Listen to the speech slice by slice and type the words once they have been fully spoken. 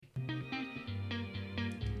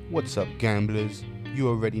What's up, gamblers? You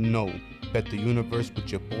already know. Bet the universe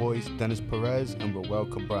with your boys, Dennis Perez and Roel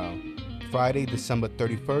Cabral. Friday, December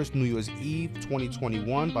 31st, New Year's Eve,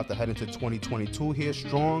 2021. About to head into 2022 here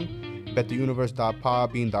strong.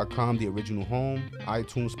 BetTheUniverse.podbean.com, the original home.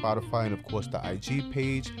 iTunes, Spotify, and of course the IG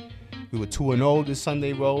page. We were 2-0 this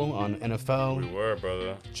Sunday roll on NFL. We were,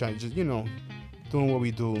 brother. Trying just, doing what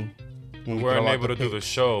we do. We weren't able to do the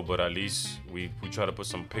show, but at least we try to put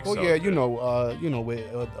some pics up. Oh yeah,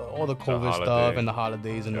 with all the COVID stuff and the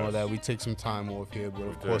holidays and all that, we take some time off here, but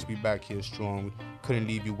of course we back here strong. We couldn't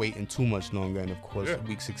leave you waiting too much longer, and of course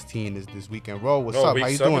week 16 is this weekend. Ro, what's up? How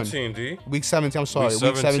you doing? Week 17, D. Week 17. I'm sorry,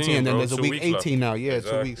 week 17, and then there's a week 18 left. now. Yeah,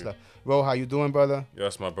 exactly. 2 weeks left. Ro, how you doing, brother?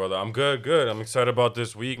 Yes, my brother. I'm good. I'm excited about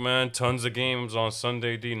this week, man. Tons of games on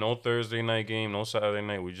Sunday, D. No Thursday night game, no Saturday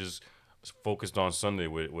night. We just focused on Sunday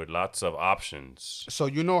with lots of options. So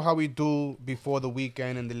you know how we do before the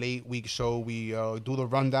weekend and the late week show. We do the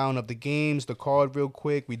rundown of the games, the card real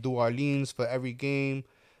quick. We do our leans for every game,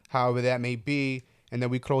 however that may be, and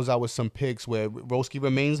then we close out with some picks where Roski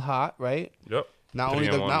remains hot, right? Yep. Not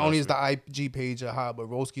only is the IG page hot, but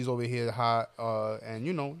Roski's over here hot,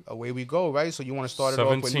 and away we go, right? So you want to start it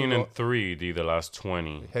off with 17-3, D, the last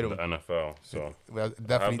 20 Hit in the NFL. So well,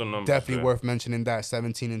 definitely worth mentioning that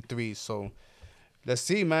 17-3. So let's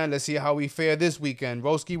see, man. Let's see how we fare this weekend.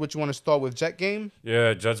 Roski, what you want to start with? Jet game?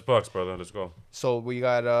 Yeah, Jets Bucks, brother. Let's go. So we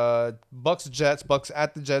got Bucks Jets. Bucks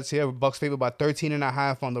at the Jets here. Bucks favored by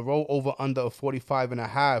 13.5 on the road, over under 45.5.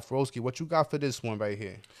 Roski, what you got for this one right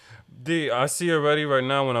here? D, I see already right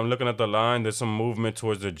now when I'm looking at the line, there's some movement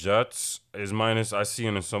towards the Jets. Is minus, I see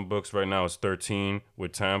in some books right now it's 13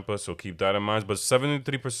 with Tampa, so keep that in mind. But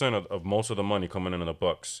 73% of most of the money coming in the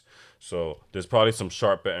Bucks. So there's probably some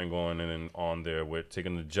sharp betting going in on there with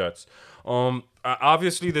taking the Jets.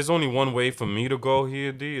 Obviously, there's only one way for me to go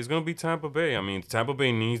here, D. It's going to be Tampa Bay. I mean, Tampa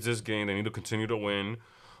Bay needs this game. They need to continue to win.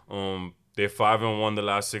 They're 5-1 the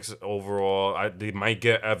last 6 overall. They might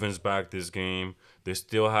get Evans back this game. They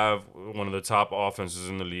still have one of the top offenses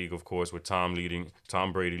in the league, of course, with Tom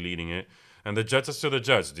Brady leading it. And the Jets are still the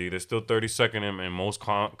Jets, D. They're still 32nd in most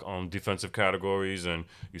defensive categories, and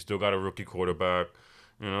you still got a rookie quarterback,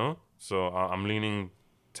 So I'm leaning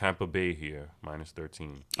Tampa Bay here, minus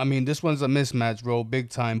 13. I mean, this one's a mismatch, bro, big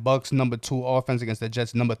time. Bucks number 2 offense against the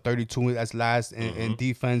Jets, number 32 as last in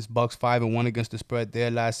defense. Bucks 5-1 against the spread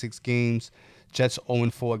their last 6 games. Jets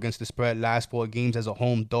 0-4 against the spread last 4 games as a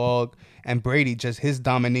home dog. And Brady, just his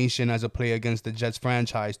domination as a player against the Jets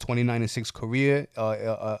franchise, 29-6 career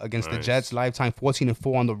against the Jets, lifetime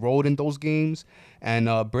 14-4 on the road in those games. And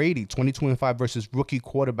Brady, 22-5 versus rookie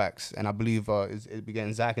quarterbacks. And I believe we're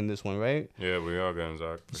getting Zach in this one, right? Yeah, we are getting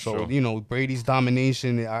Zach. So, Brady's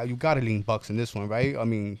domination, you got to lean Bucks in this one, right? I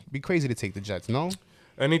mean, be crazy to take the Jets, no?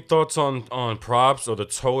 Any thoughts on props or the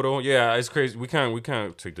total? Yeah, it's crazy. We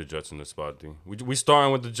can't take the Jets in this spot, D. We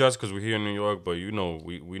starting with the Jets because we're here in New York, but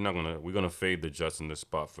we're gonna fade the Jets in this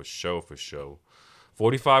spot for sure.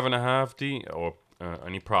 45.5, D, or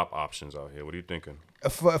any prop options out here? What are you thinking?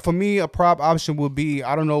 For me, a prop option would be,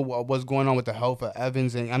 I don't know what's going on with the health of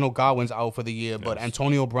Evans, and I know Godwin's out for the year, but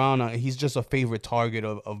Antonio Brown, he's just a favorite target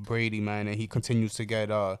of Brady, man, and he continues to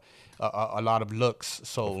get a lot of looks.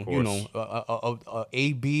 So,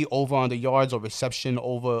 AB over on the yards or reception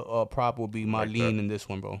over prop will be my lean in this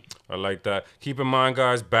one, bro. I like that. Keep in mind,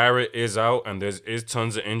 guys, Barrett is out, and there's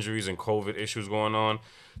tons of injuries and COVID issues going on.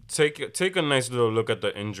 Take a nice little look at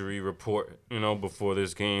the injury report, before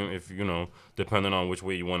this game. If, depending on which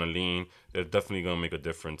way you want to lean, it's definitely going to make a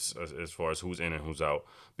difference as far as who's in and who's out,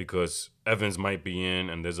 because Evans might be in,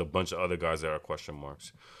 and there's a bunch of other guys that are question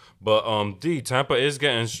marks. But D, Tampa is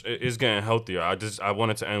getting healthier. I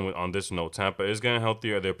wanted to end on this note. Tampa is getting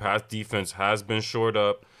healthier. Their pass defense has been shored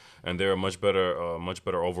up, and they're a much better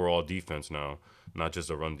overall defense now, not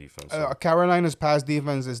just a run defense. So. Carolina's pass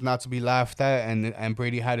defense is not to be laughed at, and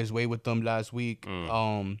Brady had his way with them last week.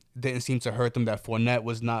 Didn't seem to hurt them that Fournette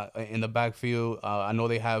was not in the backfield. I know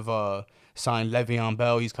they have signed Le'Veon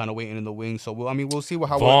Bell. He's kind of waiting in the wings. So, we'll see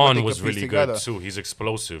how Vaughn was really good, too. He's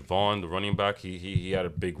explosive. Vaughn, the running back, he had a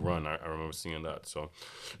big run. I remember seeing that. So,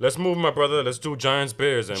 let's move, my brother. Let's do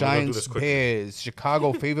Giants-Bears, and we're going to do this quickly. Giants-Bears.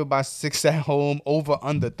 Chicago favored by 6 at home. Over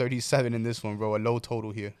under 37 in this one, bro. A low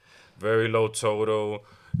total here. Very low total.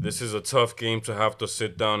 This is a tough game to have to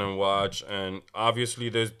sit down and watch. And, obviously,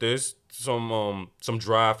 there's some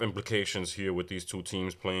draft implications here with these two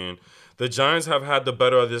teams playing. The Giants have had the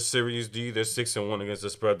better of this series, D. They're 6-1 against the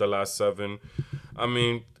spread the last 7. I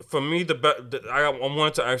mean, for me, I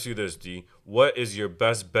wanted to ask you this, D. What is your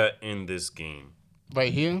best bet in this game?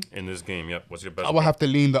 Right here, in this game. Yep. What's your best I would bet? have to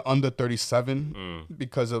lean the under 37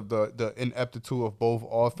 because of the ineptitude of both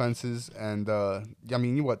offenses. And I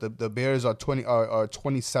mean, you what the Bears are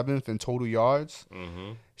 27th in total yards.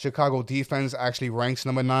 Mm-hmm. Chicago defense actually ranks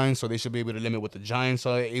number 9, so they should be able to limit what the Giants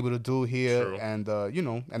are able to do here. True. And and the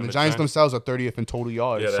the Giants Giants- themselves are 30th in total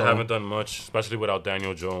yards. Yeah, they so. haven't done much, especially without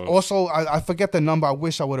Daniel Jones. Also, I forget the number. I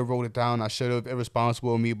wish I would have wrote it down. I should have.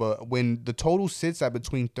 Irresponsible of me. But when the total sits at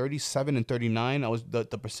between 37 and 39,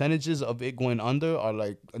 the percentages of it going under are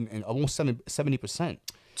like almost 70%.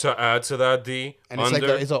 To add to that, D, And it's under,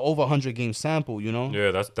 like it's an over 100 game sample, you know.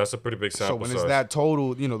 yeah, that's a pretty big So sample when size. it's that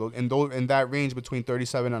total, in that range between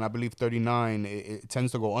 37 and I believe 39, it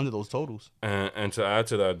tends to go under those totals. And to add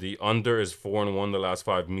to that, the under is 4-1 the last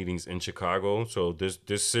 5 meetings in Chicago. So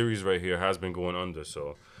this series right here has been going under.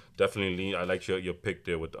 So definitely lean. I like your pick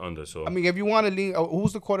there with the under. So I mean, if you want to lean,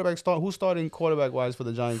 who's the quarterback who's starting quarterback wise for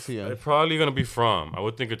the Giants here? it's probably gonna be Fromm. I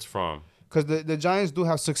would think it's Fromm. Because the Giants do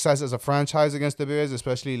have success as a franchise against the Bears,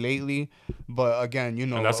 especially lately. But again,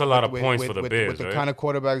 And that's a lot of points for the Bears, With the right? kind of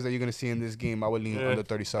quarterbacks that you're going to see in this game, I would lean under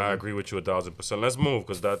 37. I agree with you 1,000%. Let's move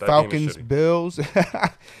because that game Falcons, is shitty. Bills.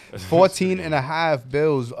 14 and a half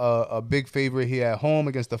Bills, a big favorite here at home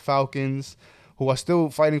against the Falcons, who are still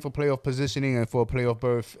fighting for playoff positioning and for a playoff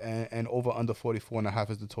berth. And over under 44 and a half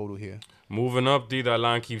is the total here. Moving up, D, that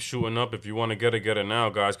line keeps shooting up. If you want to get it now,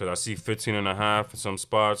 guys, because I see 15 and a half in some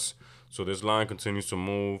spots. So this line continues to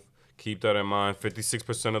move. Keep that in mind.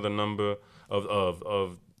 56% of the number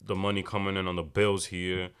of the money coming in on the Bills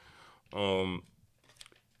here. I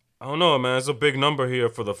don't know, man. It's a big number here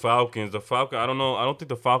for the Falcons. I don't know. I don't think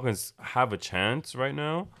the Falcons have a chance right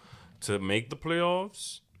now to make the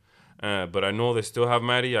playoffs. But I know they still have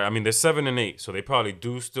Matty. I mean, they're 7-8, so they probably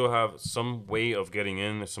do still have some way of getting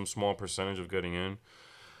in, some small percentage of getting in.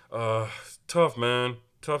 Tough, man.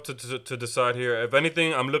 Tough to decide here. If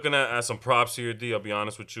anything, I'm looking at some props here, D. I'll be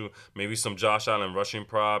honest with you. Maybe some Josh Allen rushing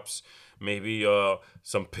props. Maybe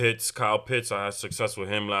some Pitts, Kyle Pitts. I had success with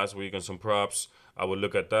him last week on some props. I would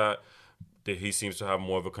look at that. He seems to have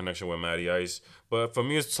more of a connection with Matty Ice. But for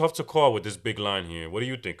me, it's tough to call with this big line here. What are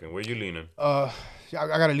you thinking? Where are you leaning? I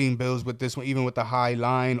gotta lean Bills with this one, even with the high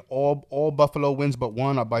line. All Buffalo wins but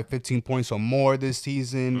one are by 15 points or more this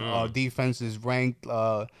season. Defense is ranked.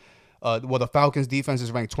 The Falcons' defense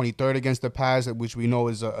is ranked 23rd against the pass, which we know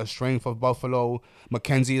is a strength of Buffalo.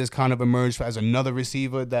 McKenzie has kind of emerged as another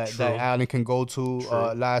receiver that Allen can go to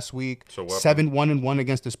last week. 7-1-1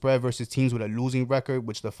 against the spread versus teams with a losing record,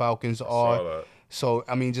 which the Falcons are. So,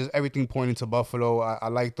 I mean, just everything pointing to Buffalo. I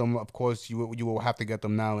like them. Of course, you will have to get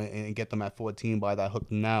them now and get them at 14 by that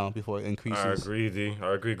hook now before it increases. I agree, D.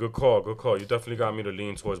 I agree. Good call. You definitely got me to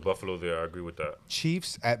lean towards Buffalo there. I agree with that.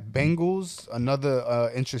 Chiefs at Bengals.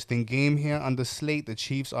 Another interesting game here on the slate. The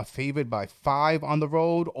Chiefs are favored by 5 on the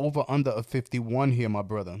road. Over under a 51 here, my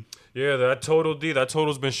brother. Yeah, that total, D. That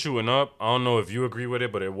total's been shooting up. I don't know if you agree with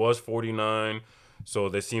it, but it was 49. So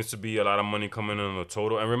there seems to be a lot of money coming in on the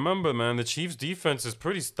total. And remember, man, the Chiefs' defense is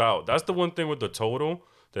pretty stout. That's the one thing with the total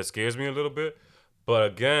that scares me a little bit. But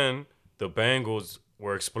again, the Bengals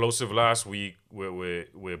were explosive last week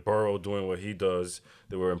with Burrow doing what he does.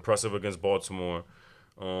 They were impressive against Baltimore.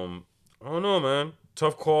 I don't know, man.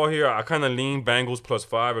 Tough call here. I kind of lean Bengals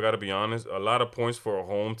 +5. I got to be honest. A lot of points for a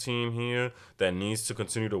home team here that needs to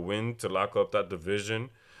continue to win to lock up that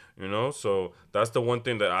division. So that's the one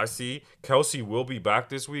thing that I see. Kelsey will be back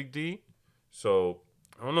this week, D. So,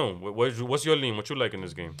 I don't know. What's your lean? What you like in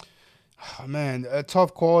this game? Oh, man, a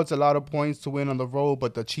tough call. It's a lot of points to win on the road,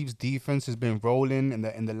 but the Chiefs' defense has been rolling.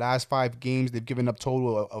 In the last 5 games, they've given up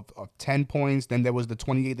total of 10 points. Then there was the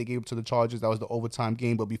 28 they gave up to the Chargers. That was the overtime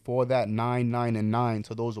game. But before that, 9, 9, and 9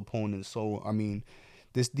 to those opponents. So, I mean,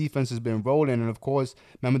 this defense has been rolling. And, of course,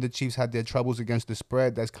 remember the Chiefs had their troubles against the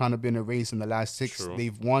spread. That's kind of been erased in the last 6. True.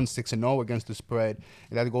 They've won 6-0 against the spread.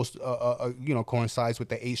 And that goes, coincides with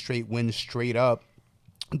the 8 straight wins straight up.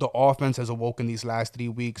 The offense has awoken these last 3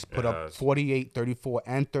 weeks, put up 48, 34,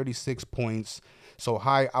 and 36 points. So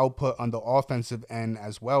high output on the offensive end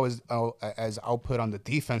as well as output on the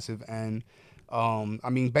defensive end. I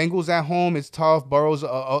mean, Bengals at home, it's tough. Burrow's a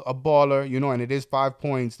baller, and it is 5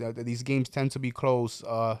 points. These games tend to be close.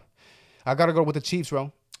 I got to go with the Chiefs,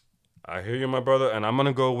 bro. I hear you, my brother, and I'm going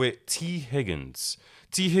to go with T. Higgins.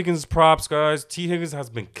 T. Higgins props, guys. T. Higgins has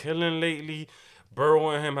been killing lately. Burrow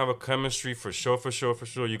and him have a chemistry for sure.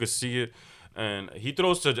 You can see it. And he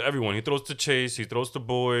throws to everyone. He throws to Chase. He throws to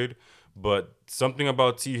Boyd. But something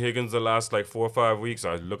about T. Higgins the last 4 or 5 weeks,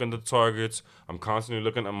 I look at the targets. I'm constantly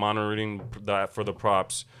looking at monitoring that for the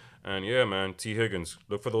props. And yeah, man, T. Higgins.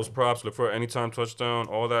 Look for those props. Look for anytime touchdown.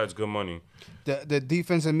 All that is good money. The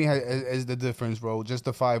defense in me is the difference, bro. Just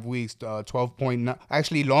the 5 weeks, 12.9.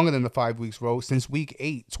 Actually, longer than the 5 weeks, bro. Since week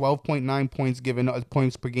 8, 12.9 points given up,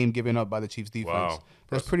 points per game given up by the Chiefs defense. Wow.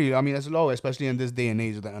 That's pretty. I mean, that's low, especially in this day and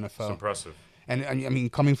age of the NFL. It's impressive. And I mean,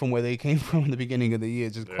 coming from where they came from in the beginning of the year,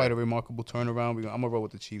 just quite a remarkable turnaround. I'm gonna roll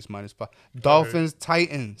with the Chiefs -5. Dolphins,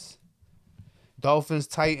 Titans. Dolphins,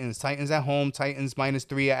 Titans. Titans at home. Titans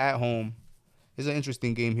 -3 at home. It's an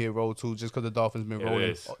interesting game here, roll too, just because the Dolphins been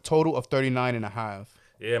rolling. Total of 39.5.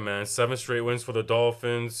 Yeah, man. 7 straight wins for the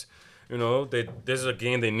Dolphins. You know, this is a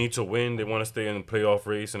game they need to win. They want to stay in the playoff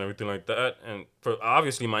race and everything like that. And for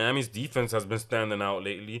obviously, Miami's defense has been standing out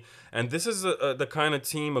lately. And this is the kind of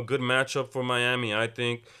team, a good matchup for Miami. I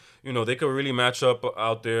think, you know, they could really match up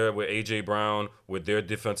out there with A.J. Brown, with their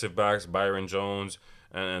defensive backs, Byron Jones,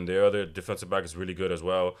 and their other defensive back is really good as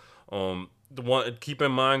well. Keep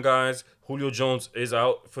in mind, guys, Julio Jones is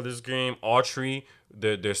out for this game. Autry,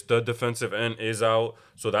 their stud defensive end, is out.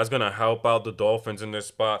 So that's going to help out the Dolphins in this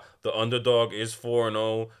spot. The underdog is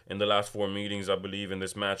 4-0 in the last 4 meetings, I believe, in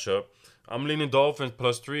this matchup. I'm leaning Dolphins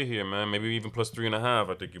 +3 here, man. Maybe even +3.5.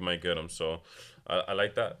 I think you might get them. So I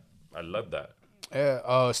like that. I love that.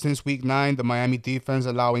 Yeah, since week 9, the Miami defense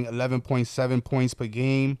allowing 11.7 points per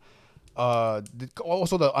game.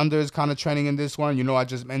 Also the under is kind of trending in this one. You know, I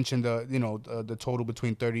just mentioned the total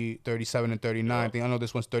between 37 and 39. Yeah. I think I know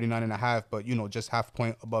this one's 39.5, but you know, just half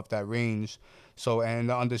point above that range. So, and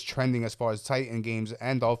the under is trending as far as Titan games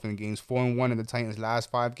and Dolphin games. 4-1 in the Titans' last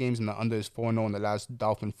 5 games, and the under is 4-0 in the last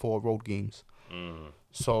Dolphin 4 road games.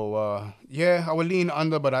 So, yeah, I would lean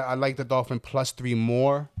under, but I like the Dolphin +3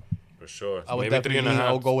 more. For sure. I would Maybe definitely 3.5.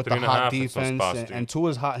 I'll go with the hot in some defense, spots, and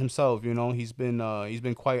Tua's hot himself. You know, he's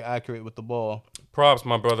been quite accurate with the ball. Props,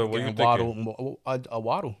 my brother. What you thinking?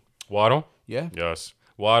 Waddle. Waddle? Yeah. Yes.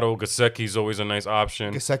 Waddle, Gesicki's always a nice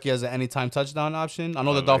option. Gesicki has an anytime touchdown option. I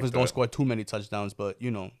know the Dolphins don't score too many touchdowns, but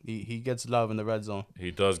you know he gets love in the red zone.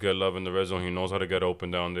 He does get love in the red zone. He knows how to get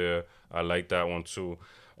open down there. I like that one too.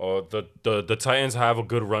 The Titans have a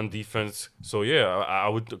good run defense, so yeah, I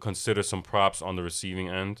would consider some props on the receiving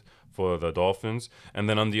end for the Dolphins. And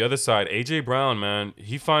then on the other side, A.J. Brown, man,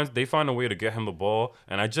 they find a way to get him the ball.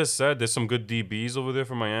 And I just said there's some good DBs over there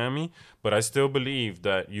for Miami, but I still believe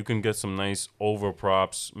that you can get some nice over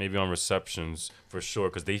props, maybe on receptions for sure,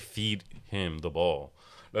 because they feed him the ball.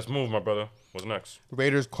 Let's move, my brother. What's next?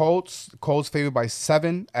 Raiders, Colts. The Colts favored by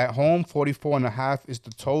 7 at home. 44.5 is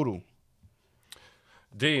the total.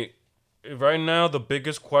 Right now, the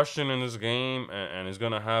biggest question in this game, and it's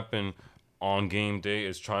going to happen on game day,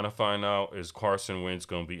 is trying to find out, is Carson Wentz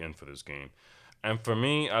going to be in for this game? And for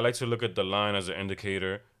me, I like to look at the line as an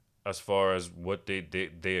indicator as far as what they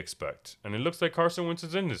expect. And it looks like Carson Wentz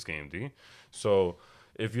is in this game, D. So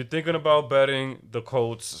if you're thinking about betting the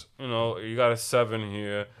Colts, you know, you got a 7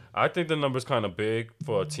 here. I think the number's kind of big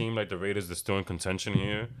for a team like the Raiders that's still in contention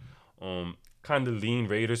here. Kind of lean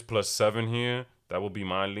Raiders +7 here. That would be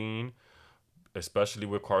my lean, especially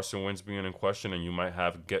with Carson Wentz being in question, and you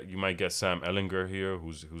might get Sam Ehlinger here,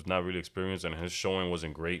 who's not really experienced, and his showing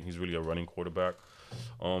wasn't great. He's really a running quarterback.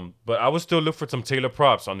 But I would still look for some Taylor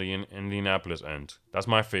props on the Indianapolis end. That's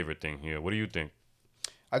my favorite thing here. What do you think?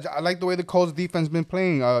 I like the way the Colts defense been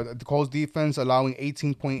playing. The Colts defense allowing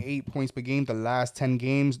 18.8 points per game the last 10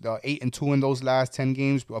 games. 8-2 in those last 10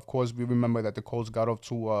 games. Of course, we remember that the Colts got off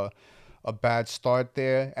to a bad start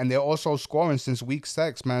there, and they're also scoring since week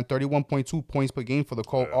 6, man. 31.2 points per game for the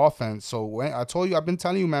Colt offense. So I told you, I've been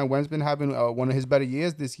telling you, man, Wentz been having one of his better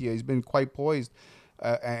years this year. He's been quite poised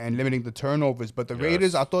and limiting the turnovers. But the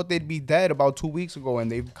Raiders, I thought they'd be dead about 2 weeks ago,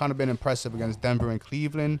 and they've kind of been impressive against Denver and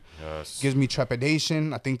Cleveland. Gives me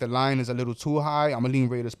trepidation. I think the line is a little too high. I'm gonna lean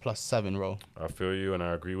Raiders +7, bro. I feel you, and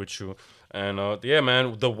I agree with you. And yeah,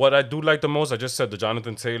 man, what I do like the most, I just said the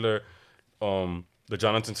Jonathan Taylor props.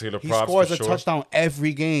 He scores for a touchdown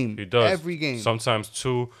every game. He does every game. Sometimes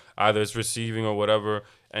 2, either it's receiving or whatever,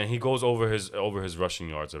 and he goes over his rushing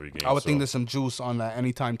yards every game. I would think there's some juice on that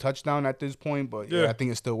anytime touchdown at this point, but yeah, I think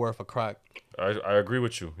it's still worth a crack. I agree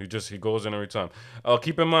with you. He goes in every time.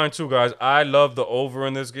 Keep in mind too, guys, I love the over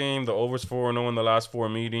in this game. The over's 4-0 in the last 4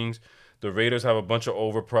 meetings. The Raiders have a bunch of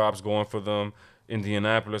over props going for them.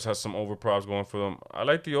 Indianapolis has some over props going for them. I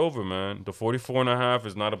like the over, man. The 44.5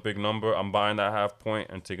 is not a big number. I'm buying that half point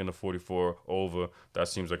and taking the 44 over. That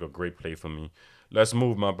seems like a great play for me. Let's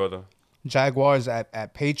move, my brother. Jaguars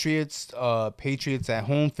at Patriots. Patriots at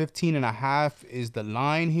home. 15.5 is the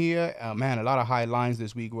line here. Man, a lot of high lines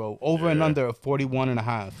this week, bro. Over and under of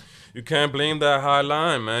 41.5. You can't blame that high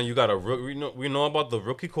line, man. You got we know about the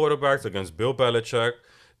rookie quarterbacks against Bill Belichick.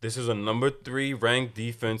 This is a number 3 ranked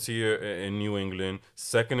defense here in New England,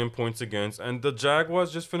 second in points against, and the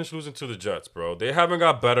Jaguars just finished losing to the Jets, bro. They haven't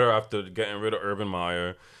got better after getting rid of Urban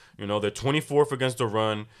Meyer. You know, they're 24th against the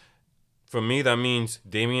run. For me, that means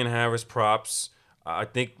Damian Harris props. I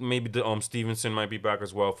think maybe the Stevenson might be back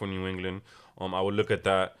as well for New England. I would look at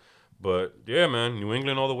that. But yeah, man, New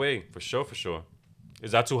England all the way for sure, for sure.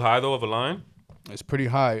 Is that too high though of a line? It's pretty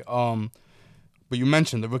high. But you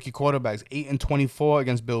mentioned the rookie quarterbacks, 8-24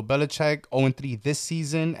 against Bill Belichick, 0-3 this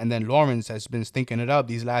season, and then Lawrence has been stinking it up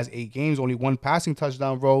these last 8 games. Only 1 passing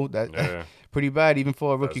touchdown, bro. That pretty bad even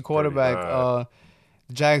for a rookie quarterback.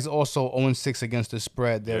 The Jags also 0-6 against the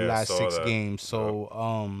spread their last 6 games.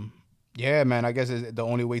 So yeah, man, I guess the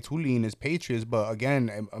only way to lean is Patriots. But again,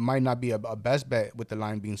 it might not be a best bet with the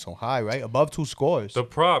line being so high, right? Above 2 scores. The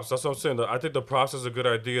props, that's what I'm saying. I think the props is a good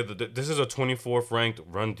idea. This is a 24th ranked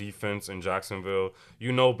run defense in Jacksonville.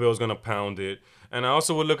 You know Bill's going to pound it. And I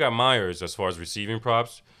also would look at Myers as far as receiving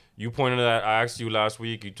props. You pointed at, I asked you last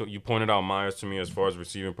week, you pointed out Myers to me as far as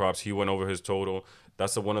receiving props. He went over his total.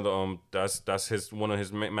 That's one of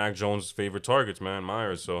his Mac Jones' favorite targets, man,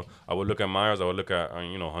 Myers. So I would look at Myers. I would look at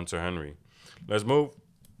Hunter Henry. Let's move.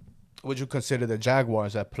 Would you consider the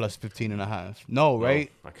Jaguars at plus 15.5? No,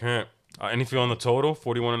 right? No, I can't. Anything on the total?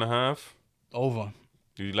 41.5? Over.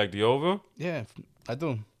 Do you like the over? Yeah, I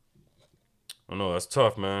do. Oh no, that's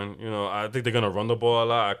tough, man. I think they're gonna run the ball a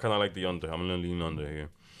lot. I kind of like the under. I'm gonna lean under here.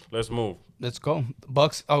 Let's move. Let's go.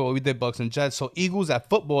 Bucks. Oh, well, we did Bucks and Jets. So Eagles at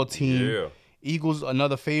football team. Yeah. Eagles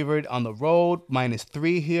another favorite on the road.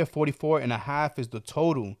 -3 here. 44.5 is the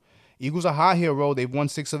total. Eagles are hot here, Ro. They've won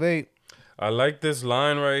 6 of 8. I like this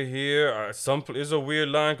line right here. It's a weird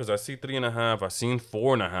line because I see 3.5. I seen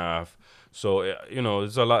 4.5. So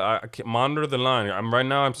it's a lot. I can monitor the line.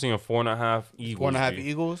 I'm seeing 4.5 Eagles. 4.5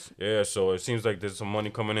 Eagles. Yeah. So it seems like there's some money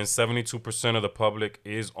coming in. 72% of the public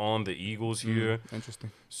is on the Eagles here.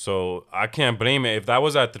 Interesting. So I can't blame it. If that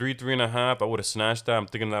was at 3.5, I would have snatched that. I'm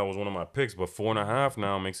thinking that was one of my picks. But 4.5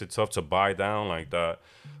 now makes it tough to buy down like that.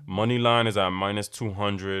 Money line is at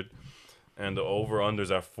 -200. And the over-under's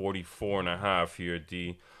at 44.5 here,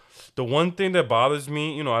 D. The one thing that bothers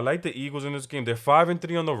me, I like the Eagles in this game. They're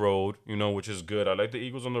 5-3 on the road, which is good. I like the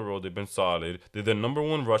Eagles on the road. They've been solid. They're the number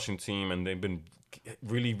 1 rushing team, and they've been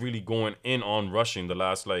really, really going in on rushing the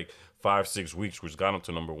last 5-6 weeks, which got them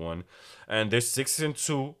to number 1. And they're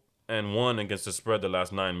 6-2 and 1 against the spread the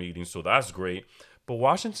last 9 meetings, so that's great. But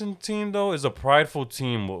Washington team, though, is a prideful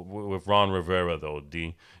team with Ron Rivera, though,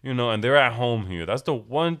 D. And they're at home here. That's the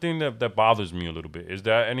one thing that bothers me a little bit. Is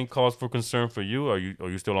there any cause for concern for you, or are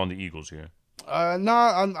you still on the Eagles here? I'm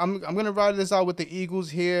gonna ride this out with the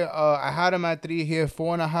Eagles here. I had them at 3 here.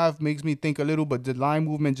 4.5 makes me think a little, but the line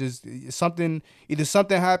movement either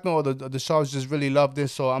something happened or the Sharks just really love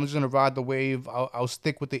this. So I'm just gonna ride the wave. I'll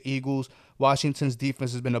stick with the Eagles. Washington's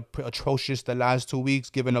defense has been atrocious the last 2 weeks,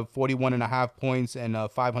 giving up 41.5 points and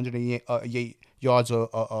 508 yards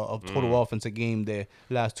of total offense a game the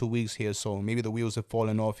last 2 weeks here. So maybe the wheels have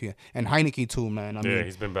fallen off here. And Heineke too, man. I mean,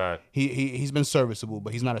 he's been bad. He's been serviceable,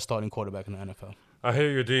 but he's not a starting quarterback in the NFL. I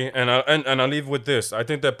hear you, D. And I'll leave with this. I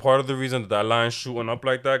think that part of the reason that line's shooting up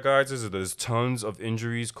like that, guys, is that there's tons of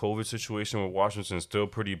injuries. COVID situation with Washington is still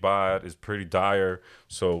pretty bad. It's pretty dire.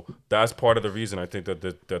 So that's part of the reason I think that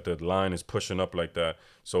the line is pushing up like that.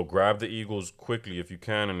 So grab the Eagles quickly if you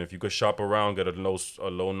can, and if you could shop around, get a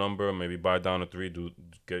low number, maybe buy down to 3.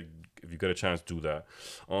 If you get a chance, do that.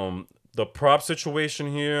 The prop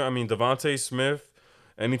situation here. I mean, Devontae Smith.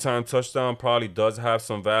 Anytime touchdown probably does have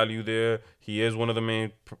some value there. He is one of the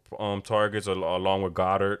main targets along with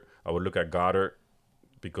Goddard. I would look at Goddard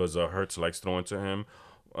because Hurts likes throwing to him.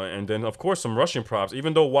 And then, of course, some rushing props.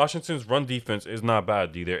 Even though Washington's run defense is not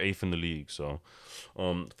bad, D. They're 8th in the league. So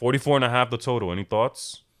 44.5 the total. Any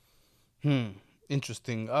thoughts?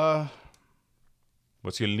 Interesting.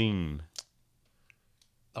 What's your lean?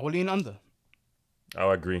 I will lean under.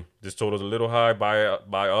 I agree. This total's a little high.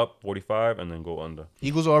 Buy up 45 and then go under.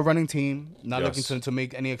 Eagles are a running team, not looking to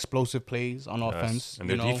make any explosive plays on offense. And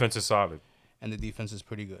their defense is solid. And the defense is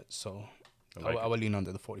pretty good. So I would lean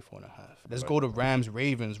under the 44.5. Let's go to Rams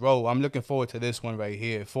Ravens. Bro, I'm looking forward to this one right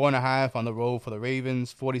here. 4.5 on the road for the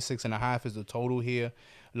Ravens. 46.5 is the total here.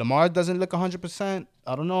 Lamar doesn't look 100%.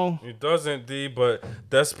 I don't know. He doesn't, D, but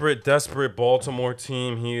desperate Baltimore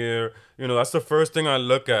team here. That's the first thing I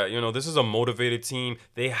look at. This is a motivated team.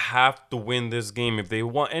 They have to win this game. If they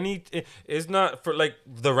want it's not for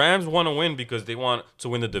the Rams want to win because they want to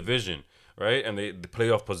win the division, right? And the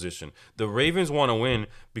playoff position. The Ravens want to win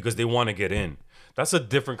because they want to get in. That's a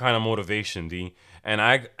different kind of motivation, D. And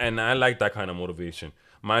I like that kind of motivation.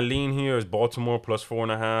 My lean here is Baltimore plus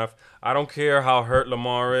 4.5. I don't care how hurt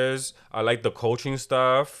Lamar is. I like the coaching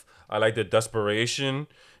staff. I like the desperation.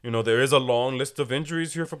 There is a long list of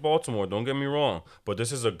injuries here for Baltimore. Don't get me wrong, but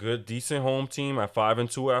this is a good, decent home team at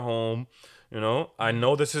 5-2 at home. I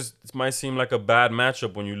know this might seem like a bad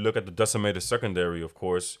matchup when you look at the decimated secondary, of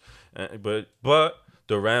course, but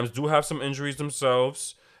the Rams do have some injuries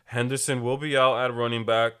themselves. Henderson will be out at running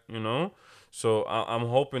back. So I'm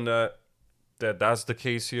hoping that's the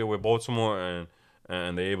case here with Baltimore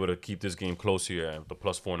and they're able to keep this game close here at the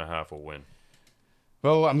plus 4.5 or win.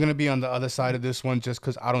 Bro, I'm going to be on the other side of this one just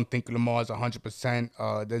because I don't think Lamar's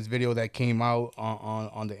 100%. There's video that came out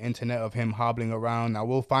on the internet of him hobbling around. Now,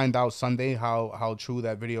 we'll find out Sunday how true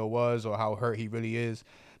that video was or how hurt he really is.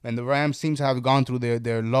 And the Rams seem to have gone through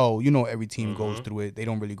their low. Every team goes through it. They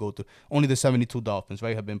don't really go through. Only the 72 Dolphins,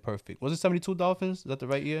 right, have been perfect. Was it 72 Dolphins? Is that the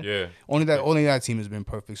right year? Yeah. Only that team has been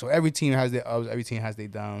perfect. So every team has their ups. Every team has their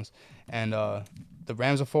downs. And the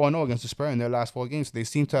Rams are 4-0 against the spread in their last 4 games. So they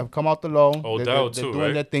seem to have come out the low. They're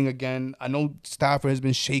doing their thing again. I know Stafford has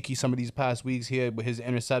been shaky some of these past weeks here with his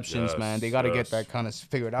interceptions, man. They got to get that kind of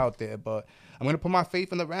figured out there. But I'm going to put my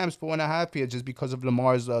faith in the Rams 4.5 here just because of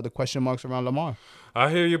Lamar's the question marks around Lamar. I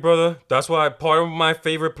hear you, brother. That's why part of my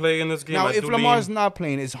favorite play in this game. Now, if Lamar's not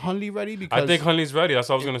playing, is Hundley ready? Because I think Hundley's ready. That's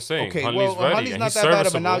what I was going to say. Okay, Hundley's ready. Hundley's not that bad,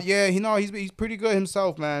 but now, he's pretty good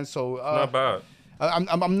himself, man. So not bad.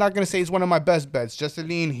 I'm not gonna say it's one of my best bets, just to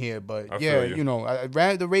lean here, but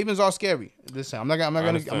the Ravens are scary. Listen, I'm not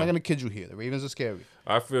gonna kid you here. The Ravens are scary.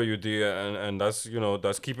 I feel you, D, and that's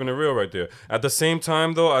that's keeping it real right there. At the same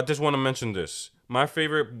time, though, I just want to mention this. My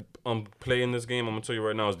favorite play in this game, I'm gonna tell you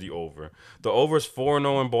right now, is the over. The over is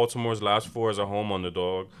 4-0 in Baltimore's last 4 as a home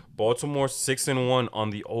underdog. Baltimore 6-1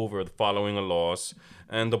 on the over following a loss,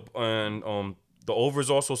 and the over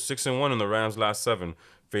is also 6-1 in the Rams' last 7.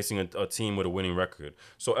 Facing a team with a winning record.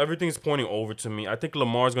 So everything's pointing over to me. I think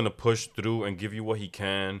Lamar's going to push through and give you what he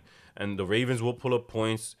can. And the Ravens will pull up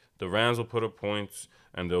points. The Rams will put up points.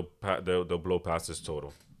 And they'll blow past this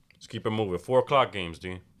total. Let's keep it moving. 4 o'clock games,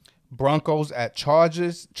 D. Broncos at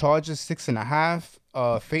Chargers. Chargers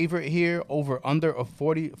 6.5. Favorite here. Over under of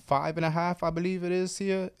 45.5, I believe it is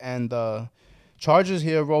here. And Chargers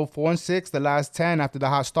here roll 4-6 the last 10 after the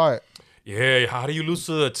hot start. Yeah, how do you lose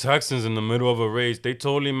to the Texans in the middle of a race? They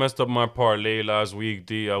totally messed up my parlay last week,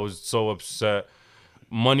 D. I was so upset.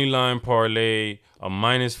 Moneyline parlay, a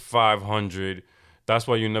minus 500. That's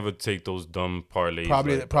why you never take those dumb parlays.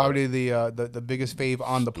 Probably the biggest fave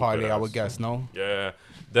on the parlay, I would guess, no? Yeah.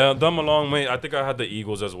 Them a long way. I think I had the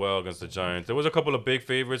Eagles as well against the Giants. There was a couple of big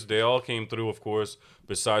favorites. They all came through, of course,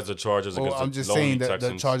 besides the Chargers against the lonely Texans. I'm just saying that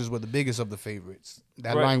the Chargers were the biggest of the favorites.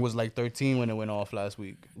 That line was like 13 when it went off last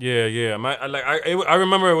week. Yeah. I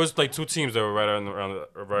remember it was like 2 teams that were right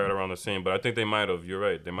around the same, but I think they might have. You're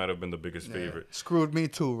right. They might have been the biggest favorite. Screwed me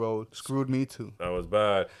too, Rode. Screwed me too. That was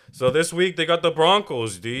bad. So this week they got the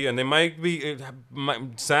Broncos, D, and they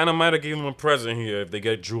Santa might have given them a present here if they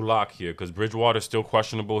get Drew Lock here, because Bridgewater's still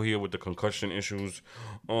questionable here with the concussion issues.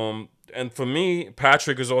 And for me,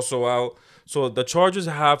 Patrick is also out. So the Chargers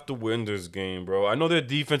have to win this game, bro. I know their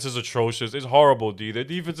defense is atrocious. It's horrible, D. Their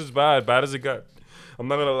defense is bad as it got. I'm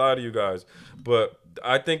not going to lie to you guys. But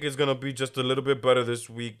I think it's going to be just a little bit better this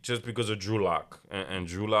week just because of Drew Lock. And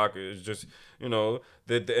Drew Lock is just,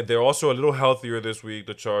 they're also a little healthier this week,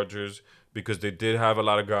 the Chargers, because they did have a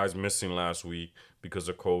lot of guys missing last week because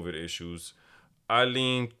of COVID issues. I don't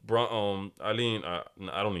lean Broncos.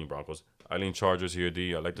 I lean Chargers here,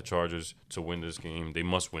 D. I like the Chargers to win this game. They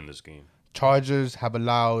must win this game. Chargers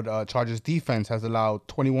defense has allowed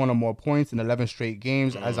 21 or more points in 11 straight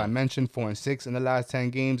games. As I mentioned, 4-6 in the last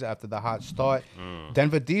 10 games after the hot start.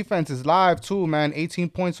 Denver defense is live too, man.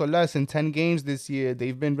 18 points or less in 10 games this year.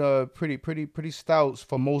 They've been pretty stout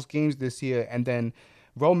for most games this year. And then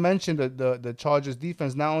Ro mentioned the Chargers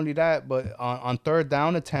defense. Not only that, but on third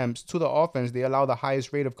down attempts to the offense, they allow the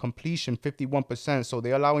highest rate of completion, 51%. So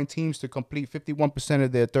they're allowing teams to complete 51%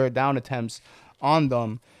 of their third down attempts on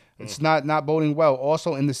them. It's not boding well.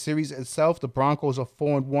 Also, in the series itself, the Broncos are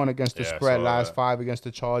 4-1 against the spread. Last 5 against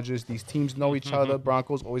the Chargers. These teams know each other.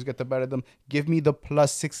 Broncos always get the better of them. Give me the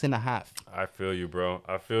plus 6.5. I feel you, bro.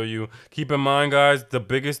 I feel you. Keep in mind, guys, the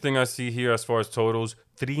biggest thing I see here as far as totals,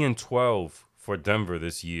 3-12 for Denver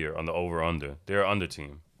this year on the over-under. They're an under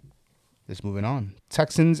team. Let's moving on.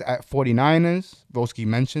 Texans at 49ers. Broski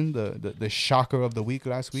mentioned the shocker of the week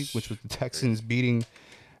last week, which was the Texans beating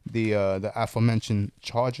the aforementioned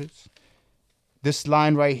Chargers. This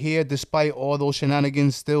line right here, despite all those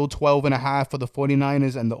shenanigans, still 12.5 for the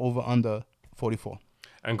 49ers and the over-under 44.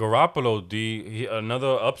 And Garoppolo,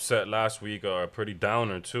 another upset last week, or a pretty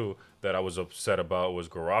downer too, that I was upset about was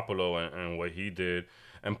Garoppolo and what he did.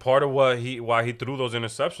 And part of why he threw those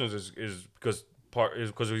interceptions is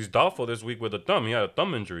because he's doubtful this week with a thumb. He had a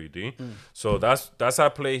thumb injury, D. So that's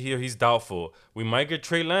our play here. He's doubtful. We might get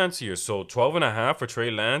Trey Lance here. So 12.5 for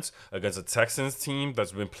Trey Lance against a Texans team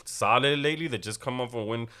that's been solid lately. That just coming off a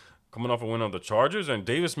win on the Chargers. And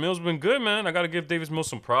Davis Mills been good, man. I gotta give Davis Mills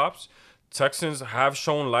some props. Texans have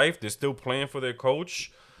shown life. They're still playing for their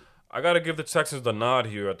coach. I got to give the Texans the nod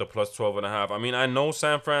here at the plus 12.5. I mean, I know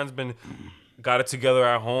San Fran's got it together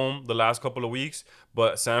at home the last couple of weeks,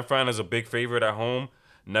 but San Fran is a big favorite at home.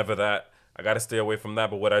 Never that. I got to stay away from that.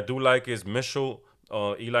 But what I do like is Eli Mitchell.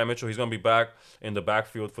 He's going to be back in the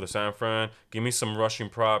backfield for the San Fran. Give me some rushing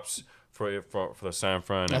props for the San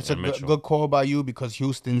Fran. That's and a Mitchell. good call by you because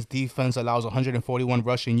Houston's defense allows 141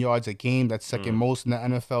 rushing yards a game. That's second most in the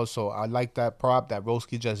NFL. So I like that prop that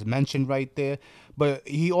Roski just mentioned right there. But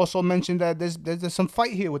he also mentioned that there's some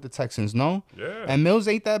fight here with the Texans, no? Yeah. And Mills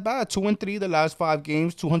ain't that bad. 2-3 the last 5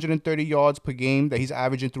 games, 230 yards per game that he's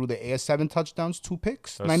averaging through the air, 7 touchdowns, 2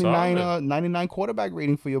 picks, That's 99 quarterback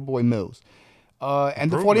rating for your boy Mills. And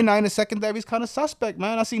the 49ers secondary is kind of suspect,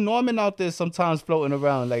 man. I see Norman out there sometimes floating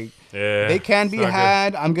around. Like, they can be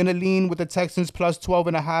had. I'm going to lean with the Texans plus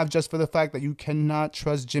 12.5 just for the fact that you cannot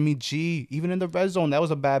trust Jimmy G. Even in the red zone. That was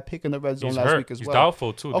a bad pick in the red zone last week as well. He's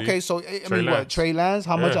doubtful, too. Okay, so, what? Trey Lance?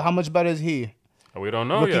 How much better is he? We don't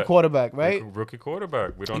know yet. Rookie quarterback, right? Rookie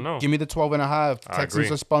quarterback. We don't know. Give me the 12.5. I Texans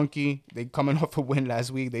agree. are spunky. They coming off a win last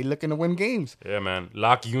week. They looking to win games. Yeah, man.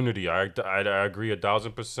 Lock unity. I agree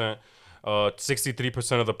 1,000%.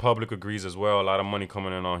 63% of the public agrees as well. A lot of money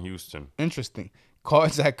coming in on Houston. Interesting.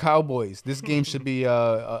 Cards at Cowboys. This game should be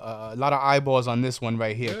a lot of eyeballs on this one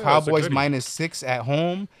right here. Yeah, Cowboys -6 at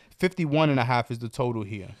home. 51.5 is the total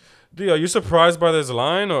here. D, are you surprised by this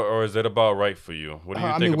line, or is it about right for you? What do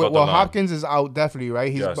you think about the line? Hopkins is out definitely,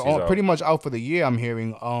 right? He's out. pretty much out for the year, I'm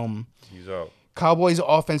hearing. He's out. Cowboys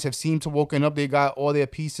offense have seemed to woken up. They got all their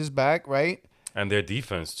pieces back, right? And their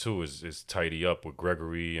defense, too, is tidy up with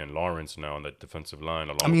Gregory and Lawrence now on the defensive line.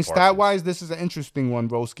 Stat-wise, this is an interesting one,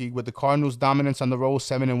 Broski. With the Cardinals' dominance on the road,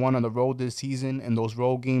 7-1 on the road this season. In those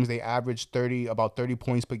road games, they averaged about 30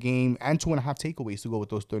 points per game and 2.5 takeaways to go with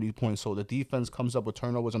those 30 points. So the defense comes up with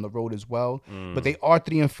turnovers on the road as well. But they are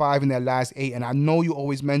 3-5 in their last 8. And I know you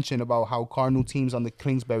always mention about how Cardinal teams on the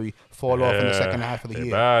Kingsbury fall off in the second half of the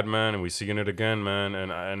year. Bad, man. And we're seeing it again, man.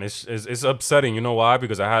 And it's upsetting. You know why?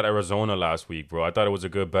 Because I had Arizona last week, bro. I thought it was a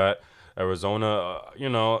good bet. Arizona,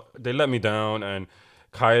 they let me down. And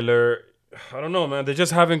Kyler, I don't know, man. They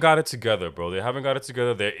just haven't got it together, bro. They haven't got it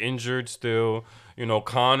together. They're injured still.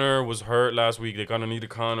 Connor was hurt last week. They're going to need a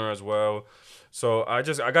Connor as well. So I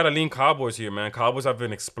got to lean Cowboys here, man. Cowboys have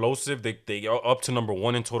been explosive. They are up to number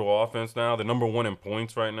 1 in total offense now. They're number 1 in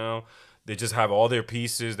points right now. They just have all their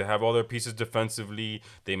pieces. They have all their pieces defensively.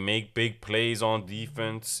 They make big plays on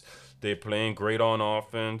defense. They're playing great on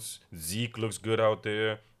offense. Zeke looks good out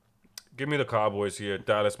there. Give me the Cowboys here.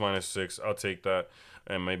 Dallas -6. I'll take that.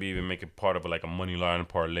 And maybe even make it part of a money line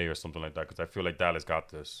parlay or something like that because I feel like Dallas got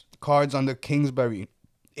this. Cards under Kingsbury.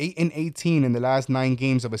 8-18 in the last 9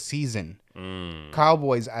 games of a season.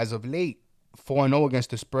 Cowboys, as of late, 4-0 against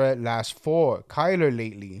the spread last 4. Kyler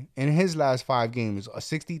lately, in his last 5 games, a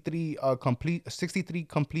 63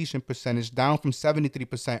 completion percentage, down from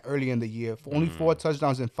 73% early in the year. Only 4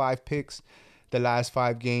 touchdowns and 5 picks the last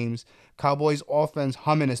 5 games. Cowboys offense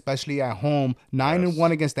humming, especially at home.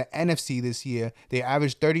 9-1 against the NFC this year. They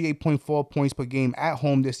averaged 38.4 points per game at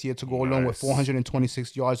home this year to go along with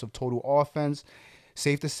 426 yards of total offense.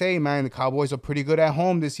 Safe to say, man, the Cowboys are pretty good at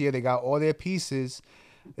home this year. They got all their pieces.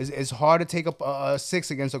 It's hard to take up a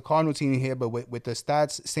 6 against a Cardinal team here, but with the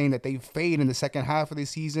stats saying that they fade in the second half of the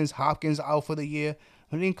seasons, Hopkins out for the year.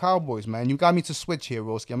 I lean Cowboys, man. You got me to switch here,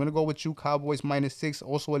 Roski. I'm going to go with you, Cowboys -6.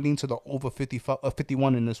 Also a lean to the over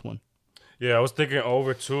 51 in this one. Yeah, I was thinking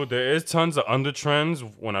over, too. There is tons of under trends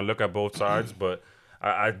when I look at both sides, but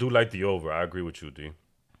I do like the over. I agree with you, D.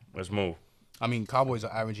 Let's move. I mean, Cowboys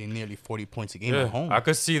are averaging nearly 40 points a game at home. I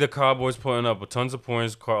could see the Cowboys putting up tons of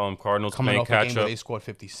points. Cardinals coming playing off a game catch where up. they scored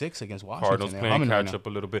 56 against Washington. Cardinals playing catch up a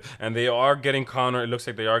little bit. And they are getting Connor. It looks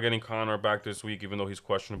like they are getting Connor back this week, even though he's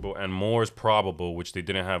questionable. And Moore is probable, which they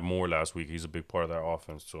didn't have Moore last week. He's a big part of that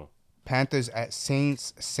offense, too. Panthers at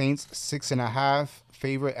Saints. Saints 6.5.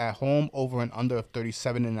 Favorite at home, over and under of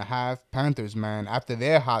 37.5. Panthers, man, after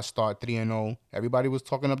their hot start, 3-0. Everybody was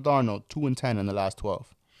talking up Darnold, 2-10 in the last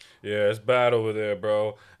 12. Yeah, it's bad over there,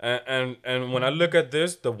 bro. And when I look at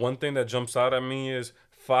this, the one thing that jumps out at me is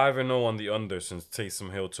 5-0 on the under since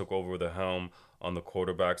Taysom Hill took over the helm on the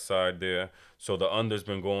quarterback side there. So the under's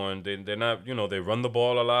been going. They're not, they run the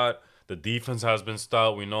ball a lot. The defense has been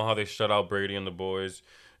stout. We know how they shut out Brady and the boys.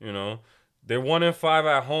 You know, they're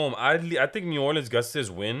 1-5 at home. I think New Orleans gets this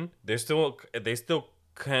win. They still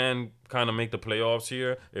can kind of make the playoffs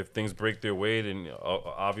here if things break their way. Then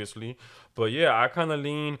obviously, but yeah,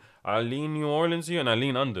 I lean New Orleans here, and I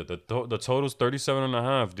lean under. The total's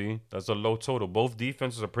 37.5. D. That's a low total. Both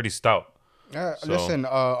defenses are pretty stout. Listen,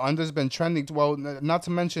 under's been trending. Well, not to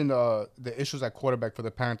mention the issues at quarterback for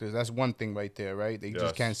the Panthers. That's one thing right there, right? They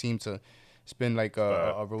just can't seem to. It's been like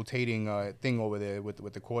a rotating thing over there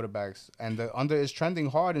with the quarterbacks. And the under is trending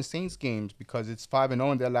hard in Saints games because it's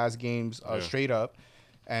 5-0 in their last games straight up,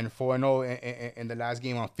 and 4-0 in the last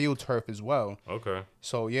game on field turf as well. Okay.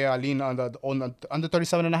 So yeah, I lean under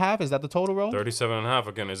 37.5. Is that the total, bro? 37.5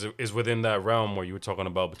 again is within that realm where you were talking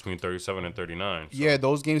about between 37 and 39. So. Yeah,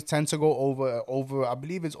 those games tend to go over. I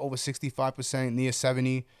believe it's over 65%, near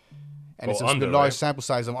 70. And it's a large sample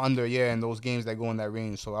size of under, in those games that go in that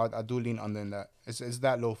range. So I do lean under in that. It's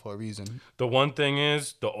that low for a reason. The one thing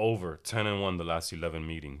is the over 10-1 the last 11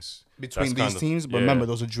 meetings between these teams. But remember,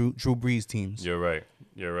 those are Drew Brees teams. You're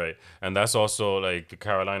right, and that's also like the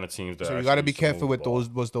Carolina teams. That so you got to be careful with those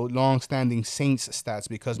long-standing Saints stats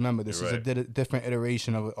because remember, this is a different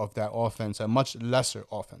iteration of that offense, a much lesser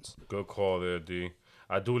offense. Good call there, D.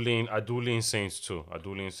 I do lean Saints too.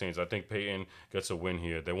 I think Peyton gets a win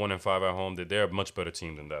here. They're 1-5 at home. They're a much better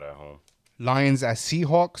team than that at home. Lions at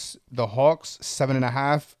Seahawks. The Hawks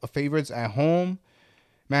 7.5 favorites at home.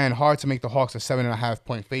 Man, hard to make the Hawks a 7.5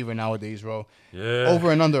 point favorite nowadays, bro. Yeah.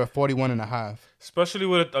 Over and under 41.5.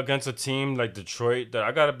 Especially against a team like Detroit. That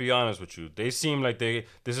I gotta be honest with you, they seem like this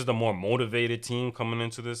is the more motivated team coming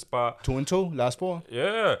into this spot. 2-2, last 4.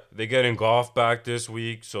 Yeah, they getting Goff back this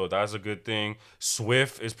week, so that's a good thing.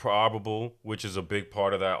 Swift is probable, which is a big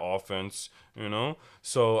part of that offense.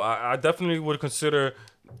 So I definitely would consider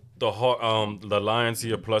the Lions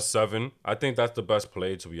here +7. I think that's the best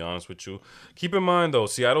play, to be honest with you. Keep in mind though,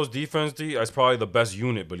 Seattle's defense is probably the best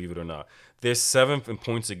unit, believe it or not. They're 7th in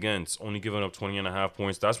points against, only giving up 20.5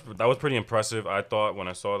 points. That was pretty impressive, I thought, when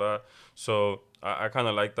I saw that. So I kind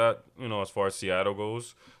of like that, as far as Seattle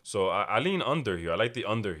goes. So I lean under here. I like the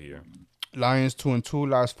under here. Lions 2-2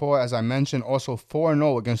 last 4, as I mentioned. Also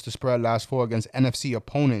 4-0 against the spread last 4 against NFC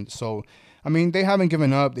opponents. So I mean, they haven't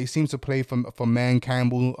given up. They seem to play for Man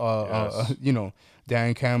Campbell,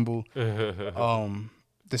 Dan Campbell.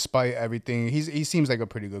 Despite everything, he seems like a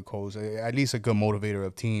pretty good coach, at least a good motivator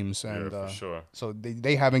of teams. And for sure. So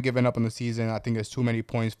they haven't given up on the season. I think there's too many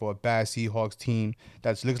points for a bad Seahawks team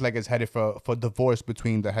that looks like it's headed for divorce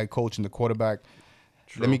between the head coach and the quarterback.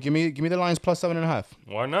 True. Give me the Lions +7.5.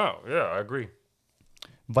 Why not? Yeah, I agree.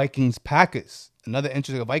 Vikings Packers. Another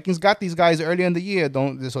interesting. Vikings got these guys early in the year.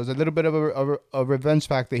 So it's a little bit of a revenge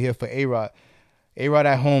factor here for A-Rod. A-Rod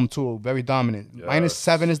at home too, very dominant. Yes.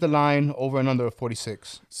 -7 is the line, over and under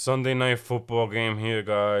 46. Sunday night football game here,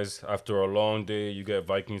 guys. After a long day, you get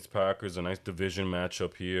Vikings Packers, a nice division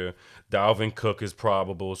matchup here. Dalvin Cook is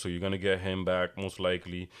probable, so you're gonna get him back most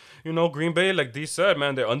likely. Green Bay, like D said,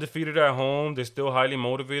 man, they're undefeated at home. They're still highly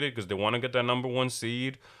motivated because they want to get that number 1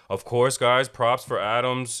 seed. Of course, guys, props for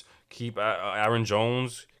Adams. Keep Aaron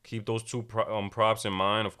Jones. Keep those two props in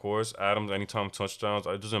mind, of course. Adams, anytime touchdowns.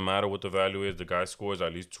 It doesn't matter what the value is. The guy scores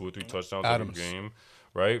at least 2 or 3 touchdowns every game,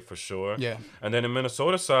 right? For sure. Yeah. And then in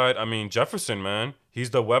Minnesota side, I mean, Jefferson, man. He's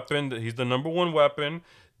the weapon. He's the number 1 weapon.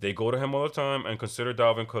 They go to him all the time. And consider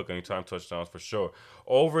Dalvin Cook anytime touchdowns for sure.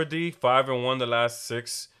 Over D, 5-1 the last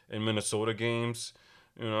 6 in Minnesota games.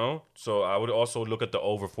 So I would also look at the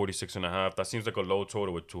over 46.5. That seems like a low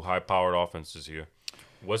total with 2 high-powered offenses here.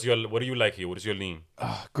 What do you like here? What is your lean?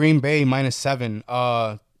 Green Bay -7.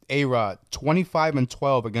 A-Rod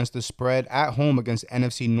 25-12 against the spread at home against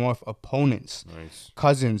NFC North opponents. Nice.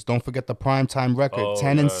 Cousins, don't forget the primetime record.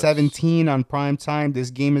 10-17 on primetime.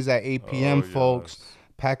 This game is at 8 p.m., folks. Yes.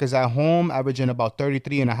 Packers at home, averaging about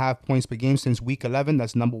 33.5 points per game since week 11.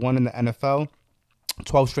 That's number 1 in the NFL.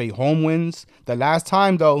 12 straight home wins. The last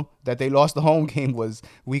time, though, that they lost the home game was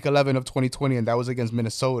week 11 of 2020, and that was against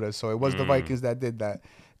Minnesota. So it was the Vikings that did that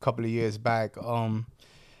a couple of years back.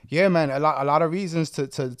 Yeah, man, a lot of reasons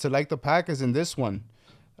to like the Packers in this one.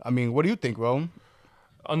 I mean, what do you think, Ro?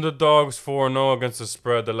 Underdogs 4-0 against the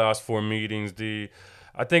spread the last 4 meetings.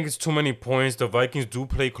 I think it's too many points. The Vikings do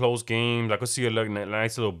play close games. I could see a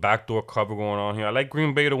nice little backdoor cover going on here. I like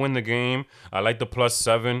Green Bay to win the game. I like the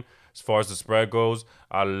 +7. As far as the spread goes,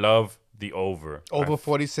 I love the over. Over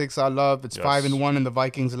 46, I love. It's 5-1 in the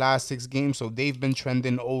Vikings' last 6 games, so they've been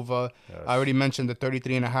trending over. Yes. I already mentioned the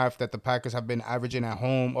 33.5 that the Packers have been averaging at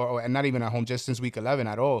home, or not even at home, just since week 11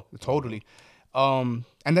 at all, totally. And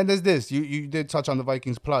then there's this. You did touch on the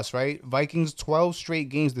Vikings plus, right? Vikings 12 straight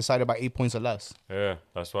games decided by 8 points or less. Yeah,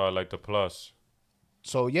 that's why I like the plus.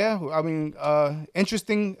 So yeah, I mean,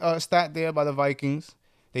 interesting stat there by the Vikings.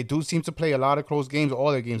 They do seem to play a lot of close games.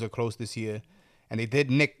 All their games are close this year, and they did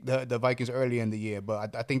nick the Vikings early in the year.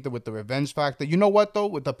 But I think that with the revenge factor, you know what though,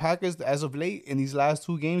 with the Packers as of late in these last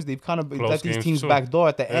two games, they've kind of Close let these games teams too. backdoor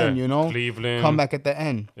at the Yeah, end. You know, Cleveland. come back at the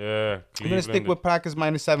end. Yeah, I'm gonna Cleveland. stick with Packers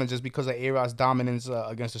 -7 just because of A-Rod's dominance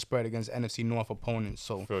against the spread against NFC North opponents.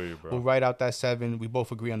 So Feel you, bro. we'll write out that 7. We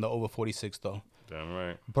both agree on the over 46 though. Damn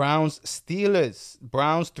right. Browns Steelers.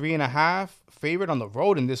 Browns 3.5 favorite on the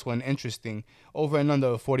road in this one. Interesting. Over and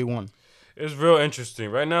under 41. It's real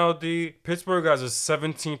interesting. Right now, Pittsburgh has a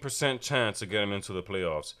 17% chance of getting into the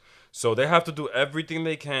playoffs. So they have to do everything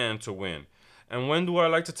they can to win. And when do I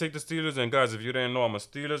like to take the Steelers? And guys, if you didn't know, I'm a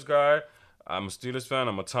Steelers guy. I'm a Steelers fan.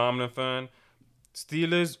 I'm a Tomlin fan.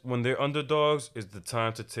 Steelers, when they're underdogs, is the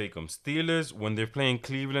time to take them. Steelers, when they're playing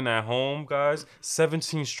Cleveland at home, guys,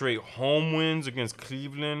 17 straight home wins against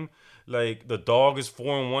Cleveland. Like, the dog is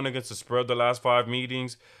 4-1 against the spread the last 5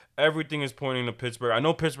 meetings. Everything is pointing to Pittsburgh. I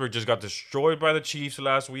know Pittsburgh just got destroyed by the Chiefs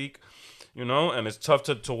last week, you know, and it's tough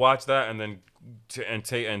to watch that and then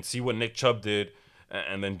and see what Nick Chubb did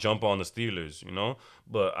and then jump on the Steelers, you know.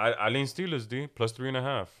 But I lean Steelers, D, plus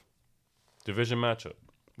 3.5. Division matchup.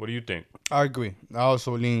 What do you think? I agree. I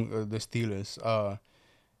also lean the Steelers.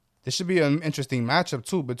 This should be an interesting matchup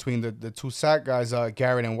too between the two sack guys,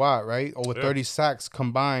 Garrett and Watt, right? Over 30 sacks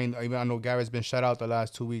combined. Even I know Garrett's been shut out the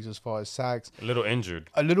last 2 weeks as far as sacks. A little injured.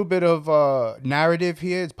 A little bit of narrative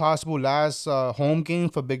here. It's possible last home game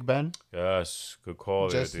for Big Ben. Yes, good call.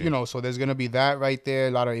 Just there, you know, so there's gonna be that right there.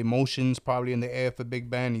 A lot of emotions probably in the air for Big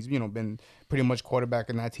Ben. He's been pretty much quarterback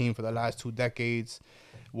in that team for the last 2 decades.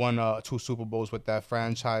 Won 2 Super Bowls with that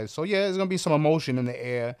franchise. So yeah, there's gonna be some emotion in the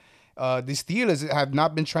air. The Steelers have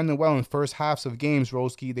not been trending well in first halves of games,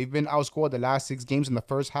 Roski. They've been outscored the last 6 games in the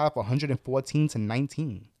first half,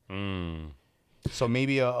 114-19. So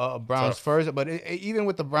maybe a Browns first, but even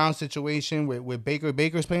with the Browns situation with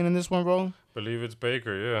Baker's playing in this one, bro. Believe it's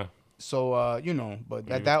Baker, yeah. So but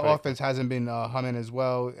that offense hasn't been humming as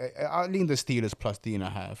well. I lean the Steelers plus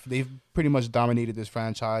 3.5. They've pretty much dominated this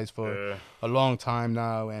franchise for a long time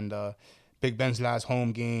now, and Big Ben's last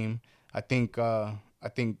home game, I think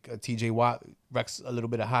T.J. Watt wrecks a little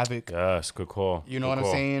bit of havoc. Yes, good call. You know what I'm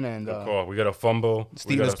saying? And good call. We got a fumble.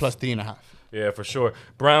 Steelers plus 3.5. Yeah, for sure.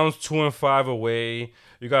 Browns 2-5 away.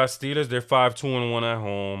 You got Steelers. They're 5-2-1 at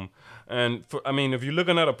home. And if you're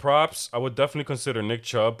looking at the props, I would definitely consider Nick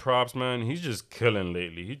Chubb props, man. He's just killing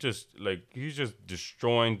lately. He's just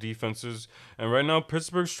destroying defenses. And right now,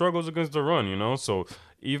 Pittsburgh struggles against the run, you know. So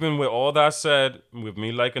even with all that said, with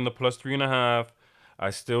me liking the plus 3.5, I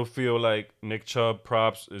still feel like Nick Chubb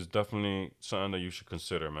props is definitely something that you should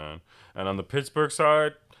consider, man. And on the Pittsburgh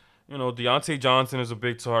side, you know, Deontay Johnson is a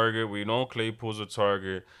big target. We know Claypool's a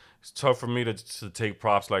target. It's tough for me to take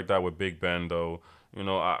props like that with Big Ben, though. You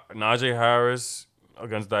know, Najee Harris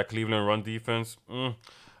against that Cleveland run defense,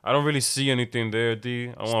 I don't really see anything there,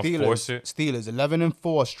 D. I want to force it. Steelers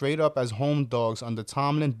 11-4 straight up as home dogs under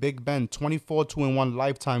Tomlin. Big Ben 24-1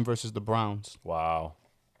 lifetime versus the Browns. Wow.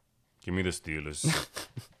 Give me the Steelers.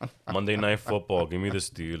 Monday Night Football. Give me the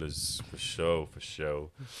Steelers. For sure.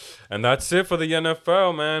 And that's it for the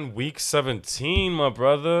NFL, man. Week 17, my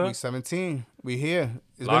brother. Week 17. We here.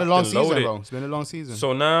 It's Locked been a long and season, loaded. bro. It's been a long season.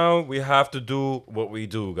 So now we have to do what we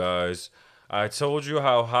do, guys. I told you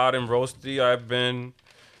how hot and roasty I've been.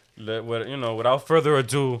 Without further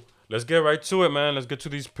ado, let's get right to it, man. Let's get to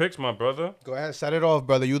these picks, my brother. Go ahead, set it off,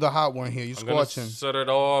 brother. You the hot one here. You scorching. Set it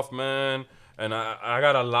off, man. And I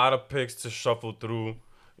got a lot of picks to shuffle through.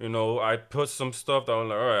 You know, I put some stuff that I'm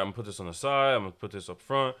like, all right, I'm going to put this on the side. I'm going to put this up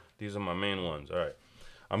front. These are my main ones. All right.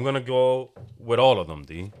 I'm going to go with all of them,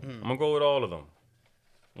 D. I'm going to go with all of them.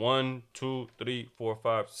 1, 2, 3, 4,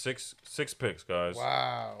 5, 6. 6 picks, guys.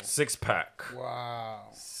 Wow. 6-pack. Wow.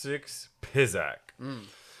 6 Pizzak.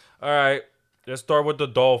 All right. Let's start with the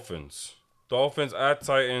Dolphins. Dolphins at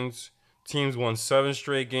Titans. Teams won 7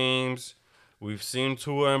 straight games. We've seen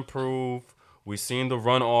Tua improve. We've seen the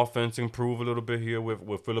run offense improve a little bit here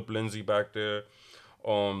with Philip Lindsay back there.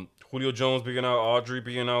 Julio Jones being out, Audrey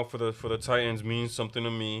being out for the Titans means something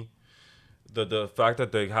to me. The fact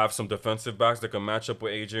that they have some defensive backs that can match up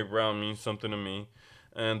with A.J. Brown means something to me.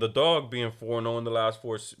 And the dog being 4-0 in the last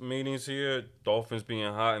 4 meetings here, Dolphins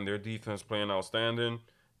being hot and their defense playing outstanding,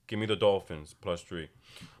 give me the Dolphins, plus 3. I'm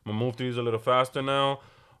going to move through these a little faster now.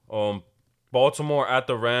 Baltimore at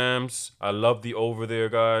the Rams. I love the over there,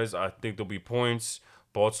 guys. I think there'll be points.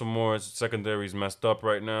 Baltimore's secondary is messed up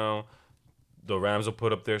right now. The Rams will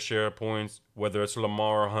put up their share of points. Whether it's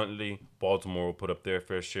Lamar or Huntley, Baltimore will put up their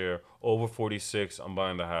fair share. Over 46, I'm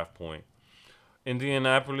buying the half point.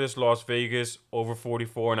 Indianapolis, Las Vegas, over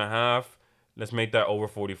 44.5. Let's make that over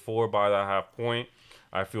 44 by that half point.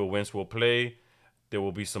 I feel Wentz will play. There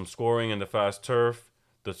will be some scoring in the fast turf.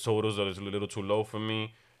 The totals are a little too low for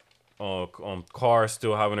me. Carr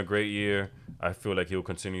still having a great year. I feel like he'll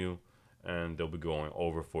continue, and they'll be going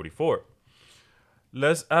over 44.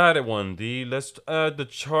 Let's add it one, D. Let's add the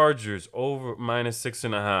Chargers over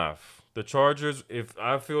 -6.5. The Chargers, if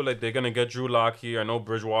I feel like they're gonna get Drew Lock here, I know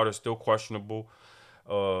Bridgewater's still questionable.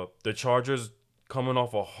 The Chargers coming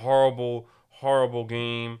off a horrible, horrible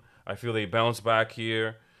game. I feel they bounce back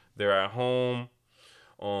here. They're at home.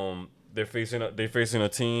 They're facing a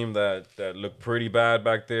team that looked pretty bad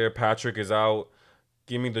back there. Patrick is out.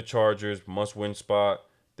 Give me the Chargers, must win spot.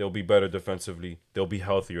 They'll be better defensively. They'll be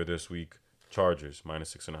healthier this week. Chargers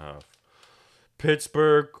 -6.5.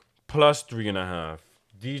 Pittsburgh +3.5.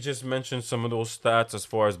 D just mentioned some of those stats as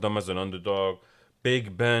far as them as an underdog.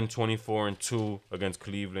 Big Ben 24-2 against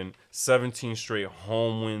Cleveland. 17 straight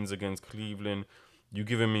home wins against Cleveland. You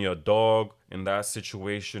giving me a dog in that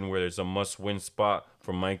situation where there's a must-win spot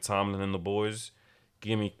for Mike Tomlin and the boys?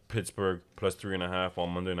 Give me Pittsburgh +3.5 on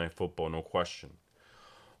Monday Night Football, no question.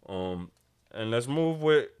 And let's move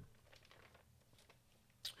with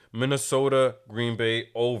Minnesota, Green Bay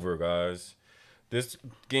over, guys. This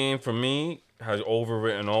game for me has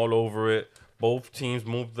overwritten all over it. Both teams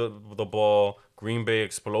move the ball. Green Bay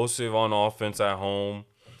explosive on offense at home.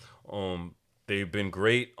 They've been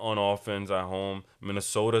great on offense at home.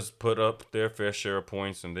 Minnesota's put up their fair share of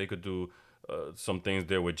points, and they could do some things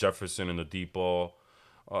there with Jefferson and the deep ball.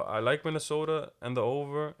 I like Minnesota and the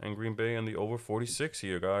over, and Green Bay and the over 46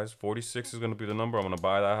 here, guys. 46 is going to be the number. I'm going to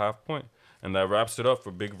buy that half point. And that wraps it up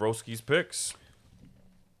for Big Broski's picks.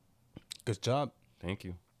 Good job. Thank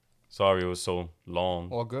you. Sorry it was so long.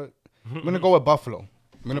 All good. I'm going to go with Buffalo.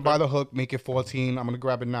 I'm going to buy the hook, make it 14. I'm going to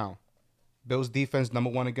grab it now. Bills defense, number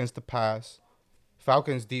 1 against the pass.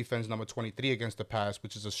 Falcons defense, number 23 against the pass,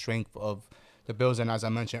 which is a strength of the Bills. And as I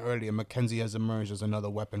mentioned earlier, McKenzie has emerged as another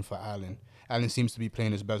weapon for Allen. Allen seems to be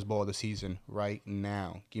playing his best ball of the season right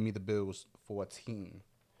now. Give me the Bills 14.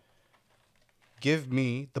 Give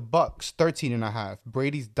me the Bucks 13.5.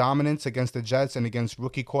 Brady's dominance against the Jets and against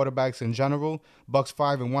rookie quarterbacks in general. Bucks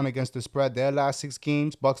 5-1 against the spread their last 6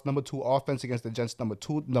 games. Bucks number 2 offense against the Jets number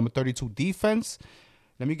 32 defense.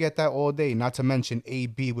 Let me get that all day. Not to mention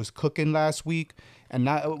AB was cooking last week, and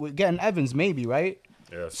now we're getting Evans maybe, right?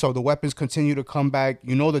 Yes. So the weapons continue to come back.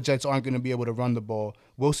 You know the Jets aren't going to be able to run the ball.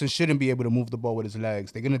 Wilson shouldn't be able to move the ball with his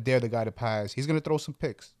legs. They're going to dare the guy to pass. He's going to throw some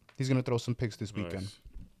picks. This weekend. Nice.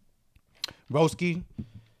 Broski,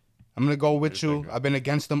 I'm going to go with you. I've been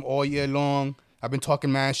against him all year long. I've been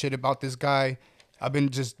talking mad shit about this guy. I've been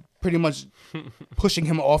just pretty much pushing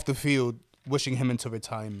him off the field, wishing him into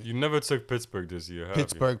retirement. You never took Pittsburgh this year, have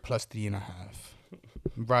Pittsburgh +3.5.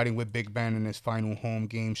 Riding with Big Ben in his final home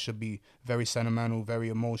game should be very sentimental, very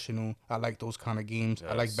emotional. I like those kind of games.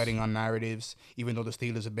 Yes. I like betting on narratives, even though the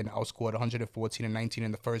Steelers have been outscored 114-19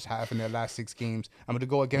 in the first half in their last 6 games. I'm going to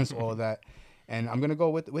go against all that, and I'm going to go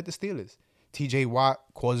with the Steelers. T.J. Watt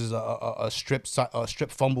causes a strip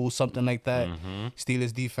fumble, something like that. Mm-hmm.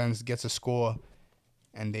 Steelers defense gets a score,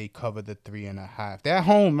 and they cover the 3.5. They're at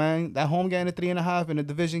home, man. That home getting the 3.5 in a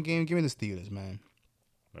division game. Give me the Steelers, man.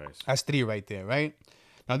 Nice. That's 3 right there, right?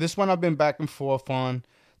 Now, this one I've been back and forth on.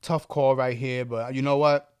 Tough call right here, but you know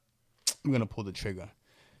what? I'm going to pull the trigger.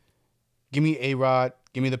 Give me A-Rod.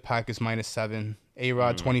 Give me the Packers -7.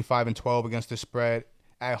 A-Rod 25-12 against the spread.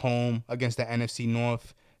 At home against the NFC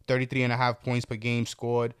North. 33.5 points per game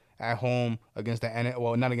scored. At home against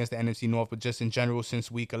not against the NFC North, but just in general since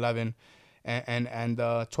week 11. And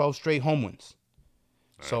 12 straight home wins.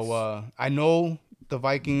 Nice. So I know the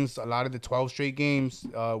Vikings, a lot of the 12 straight games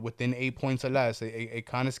within 8 points or less, it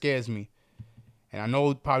kind of scares me. And I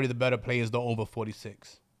know probably the better play is the over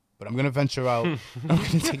 46. But I'm going to venture out. I'm going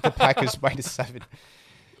to take the Packers -7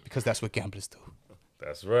 because that's what gamblers do.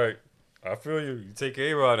 That's right. I feel you. You take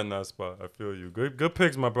A-Rod in that spot. I feel you. Good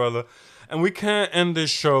picks, my brother. And we can't end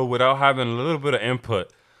this show without having a little bit of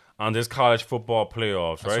input on this college football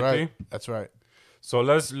playoffs, right? D? That's right. So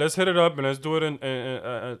let's hit it up and let's do it in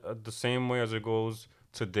the same way as it goes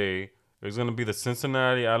today. There's gonna be the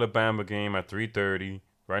Cincinnati-Alabama game at 3:30.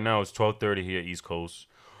 Right now it's 12:30 here East Coast.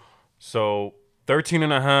 So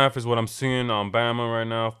 13.5 is what I'm seeing on Bama right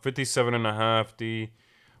now. 57.5. D.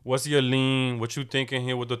 What's your lean? What you thinking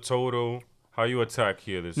here with the total? How you attack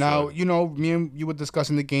here this Now, me and you were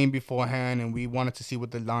discussing the game beforehand, and we wanted to see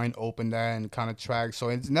what the line opened at and kind of track. So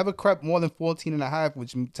it's never crept more than 14 and a half,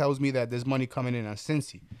 which tells me that there's money coming in on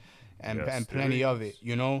Cincy, and plenty of it,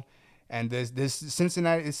 And there's this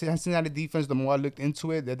Cincinnati defense. The more I looked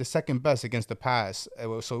into it, they're the second best against the pass.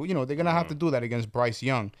 So they're gonna have to do that against Bryce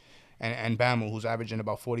Young, and Bama, who's averaging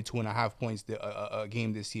about 42 and a half points a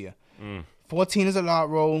game this year. 14 is a lot,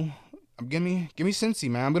 Ro. Give me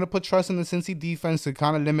Cincy, man. I'm gonna put trust in the Cincy defense to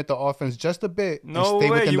kind of limit the offense just a bit. No and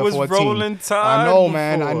stay way, within you the was 14. rolling tide. I know,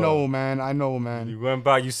 before. man. You went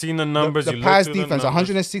by. You seen the numbers. The you pass looked through defense, the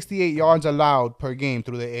 168 yards allowed per game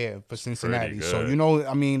through the air for Cincinnati. So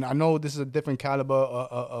I know this is a different caliber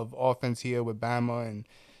of offense here with Bama and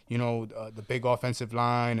the big offensive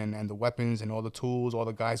line and the weapons and all the tools, all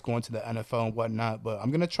the guys going to the NFL and whatnot. But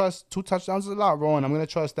I'm gonna trust 2 touchdowns is a lot, Ron. I'm gonna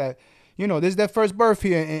trust that. This is their first berth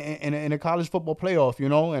here in a college football playoff,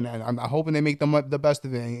 and I'm hoping they make the best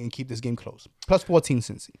of it and keep this game close. Plus 14,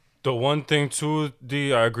 Cincy. The one thing too,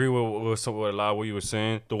 D, I agree with a lot of what you were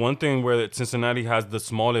saying. The one thing where Cincinnati has the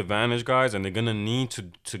small advantage, guys, and they're gonna need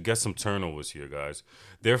to get some turnovers here, guys.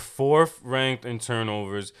 They're 4th ranked in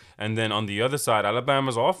turnovers, and then on the other side,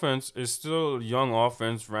 Alabama's offense is still a young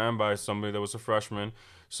offense ran by somebody that was a freshman.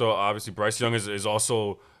 So obviously Bryce Young is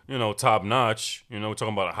also top notch. We're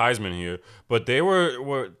talking about a Heisman here, but they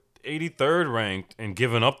were 83rd ranked and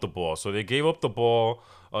giving up the ball. So they gave up the ball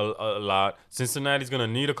a lot. Cincinnati's gonna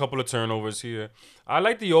need a couple of turnovers here. I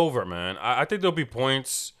like the over, man. I think there'll be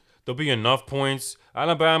points. There'll be enough points.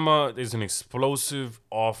 Alabama is an explosive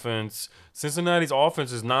offense. Cincinnati's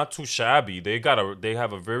offense is not too shabby. They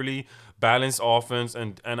have a very balanced offense,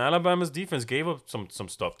 and Alabama's defense gave up some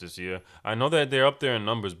stuff this year. I know that they're up there in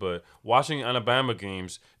numbers, but watching Alabama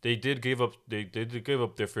games, they did give up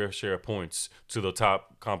their fair share of points to the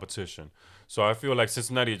top competition. So I feel like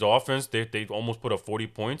Cincinnati's offense, they almost put up 40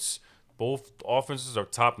 points. Both offenses are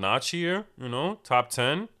top notch here, top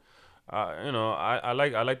 10. I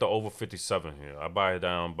like the over 57 here. I buy it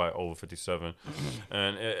down by over 57.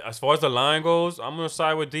 And as far as the line goes, I'm gonna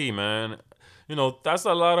side with D, man. That's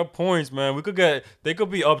a lot of points, man. They could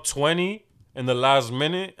be up 20 in the last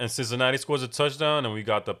minute, and Cincinnati scores a touchdown, and we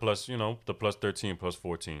got the plus 13, plus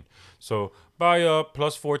 14. So buy up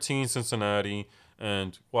plus 14 Cincinnati,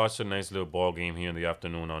 and watch a nice little ball game here in the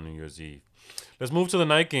afternoon on New Year's Eve. Let's move to the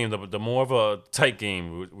night game, the more of a tight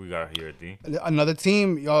game we got here, D. Another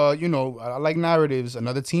team, I like narratives.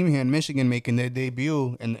 Another team here in Michigan making their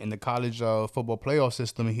debut in the college football playoff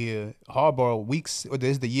system here. Harbaugh, this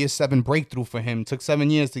is the year 7 breakthrough for him. Took 7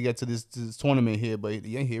 years to get to this tournament here, but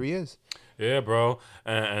yeah, here he is. Yeah, bro.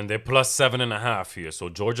 And they're plus 7.5 here. So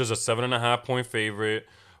Georgia's a 7.5 point favorite.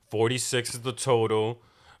 46 is the total.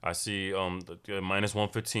 I see the minus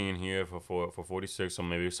 115 here for 46, so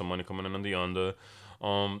maybe some money coming in on the under.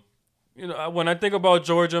 When I think about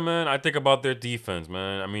Georgia, man, I think about their defense,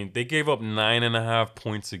 man. I mean, they gave up 9.5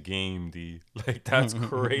 points a game, D. Like, that's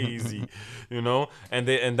crazy,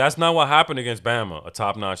 And that's not what happened against Bama, a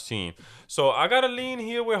top-notch team. So I gotta lean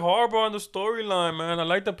here with Harbaugh on the storyline, man. I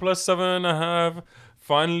like the plus 7.5.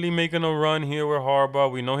 Finally making a run here with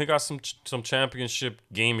Harbaugh. We know he got some championship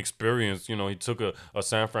game experience. He took a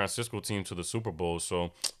San Francisco team to the Super Bowl.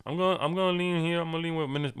 So I'm gonna lean here. I'm gonna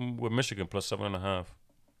lean with Michigan plus 7.5.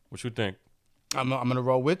 What you think? I'm gonna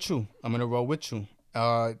roll with you.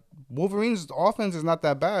 Wolverines' offense is not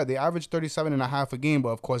that bad. They average 37.5 a game, but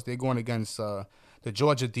of course they're going against the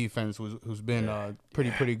Georgia defense, who's been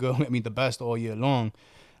pretty good. I mean, the best all year long.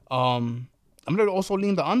 I'm going to also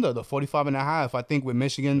lean the under, the 45.5. I think with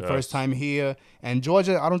Michigan, first time here. And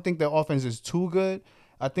Georgia, I don't think their offense is too good.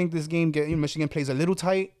 I think this game, Michigan plays a little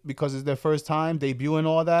tight because it's their first time, debut and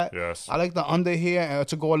all that. Yes. I like the under here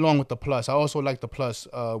to go along with the plus. I also like the plus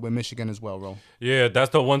with Michigan as well, Ro. Yeah,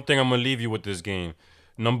 that's the one thing I'm going to leave you with this game.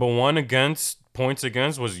 Number one points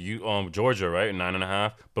against was Georgia, right?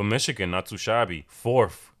 9.5. But Michigan, not too shabby.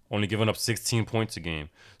 4th. Only giving up 16 points a game.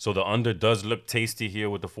 So the under does look tasty here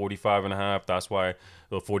with the 45.5. That's why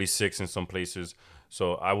the 46 in some places.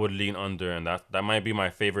 So I would lean under, and that might be my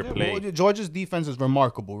favorite play. Well, Georgia's defense is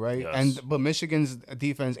remarkable, right? Yes. But Michigan's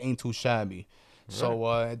defense ain't too shabby. Right.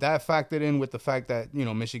 So that factored in with the fact that,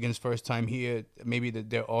 Michigan's first time here, maybe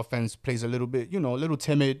their offense plays a little bit, a little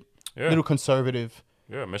timid, a little conservative.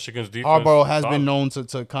 Yeah, Michigan's defense. Harbaugh has been known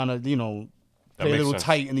to kind of, play a little sense.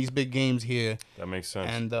 Tight in these big games here. That makes sense.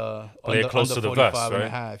 And play it close to the vest, right? And a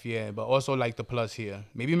half, yeah. But also like the plus here.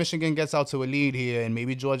 Maybe Michigan gets out to a lead here, and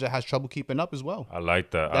maybe Georgia has trouble keeping up as well. I like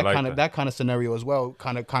that. That kind of scenario as well.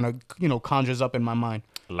 Kind of conjures up in my mind.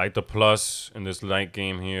 I like the plus in this night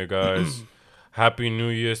game here, guys. Happy New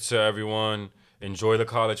Year's to everyone. Enjoy the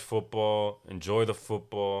college football. Enjoy the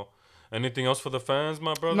football. Anything else for the fans,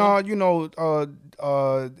 my brother? No,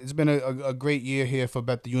 it's been a great year here for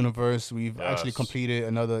Bet the Universe. We've actually completed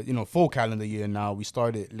another, full calendar year now. We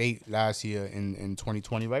started late last year in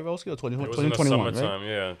 2020, right, Roski? Or 2021, right? Summertime,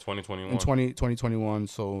 yeah, 2021. In 2021.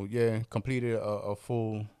 So, yeah, completed a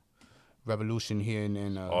full revolution here.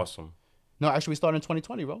 Awesome. No, actually, we started in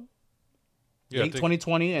 2020, bro. Yeah, late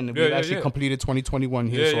 2020, and we actually completed 2021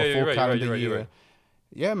 here, so a full calendar year. Right.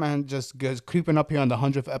 Yeah, man, just creeping up here on the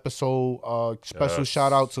 100th episode. Special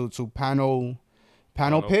shout out to Pano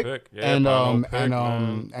Pick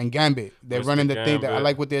and Gambit. They're running the thing. I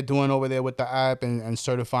like what they're doing over there with the app and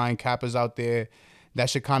certifying cappers out there. That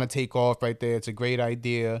should kind of take off right there. It's a great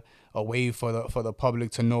idea, a way for the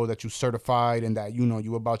public to know that you're certified and that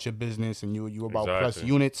you about your business and you about plus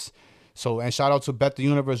units. So, and shout out to Bet the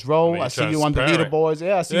Universe Row. I see you on the leaderboards.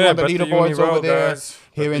 Yeah, I see you on the leaderboards over there, guys.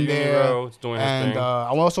 Here and there. And I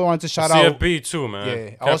also wanted to shout out CFB too, man.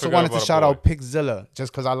 Yeah, I also wanted to shout out Pickzilla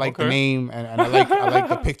just because I like the name and I like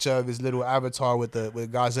the picture of his little avatar with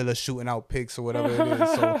Godzilla shooting out pics or whatever it is.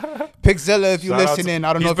 So, Pickzilla, if you're listening,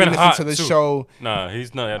 I don't know if you listen to the show. Nah,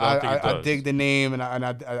 he's not. I don't think he does. I dig the name and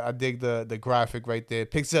I dig the graphic right there.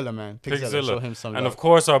 Pickzilla, man. Pickzilla. Show him some love. And of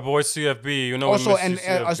course, our boy CFB. Also, and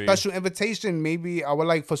a special invitation. Maybe I would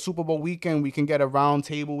like for Super Bowl weekend we can get a round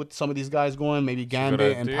table with some of these guys going. Maybe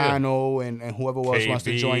Gambit and Pano and whoever else wants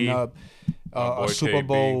to join up. A Super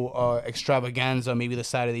Bowl extravaganza, maybe the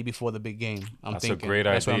Saturday before the big game. That's a great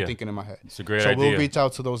idea. That's what I'm thinking in my head. It's a great idea. So we'll reach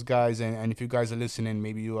out to those guys, and if you guys are listening,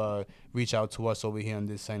 maybe you reach out to us over here on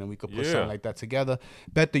this side, and we could put something like that together.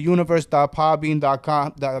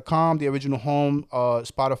 BetTheUniverse.podbean.com, the original home,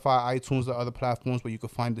 Spotify, iTunes, the other platforms where you can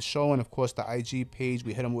find the show, and of course the IG page.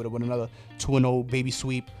 We hit them with another 2-0 baby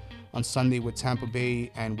sweep on Sunday with Tampa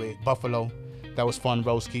Bay and with Buffalo. That was fun,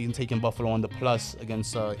 Roski, and taking Buffalo on the plus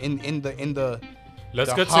against in the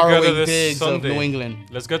Let's get together this Sunday. Of New England.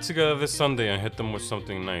 Let's get together this Sunday and hit them with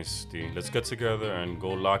something nice, D. Let's get together and go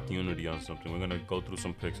lock unity on something. We're gonna go through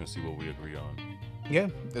some picks and see what we agree on. Yeah,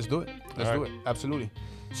 let's do it. Let's do it. Absolutely.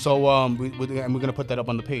 So we're gonna put that up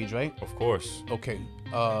on the page, right? Of course. Okay.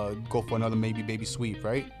 Go for another maybe baby sweep,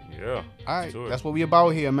 right? Yeah. All right. That's what we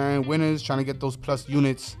about here, man. Winners trying to get those plus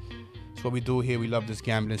units. That's what we do here. We love this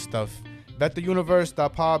gambling stuff.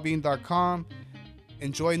 BetTheUniverse.podbean.com.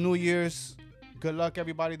 Enjoy New Year's. Good luck,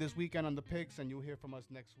 everybody, this weekend on the picks, and you'll hear from us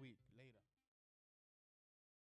next week.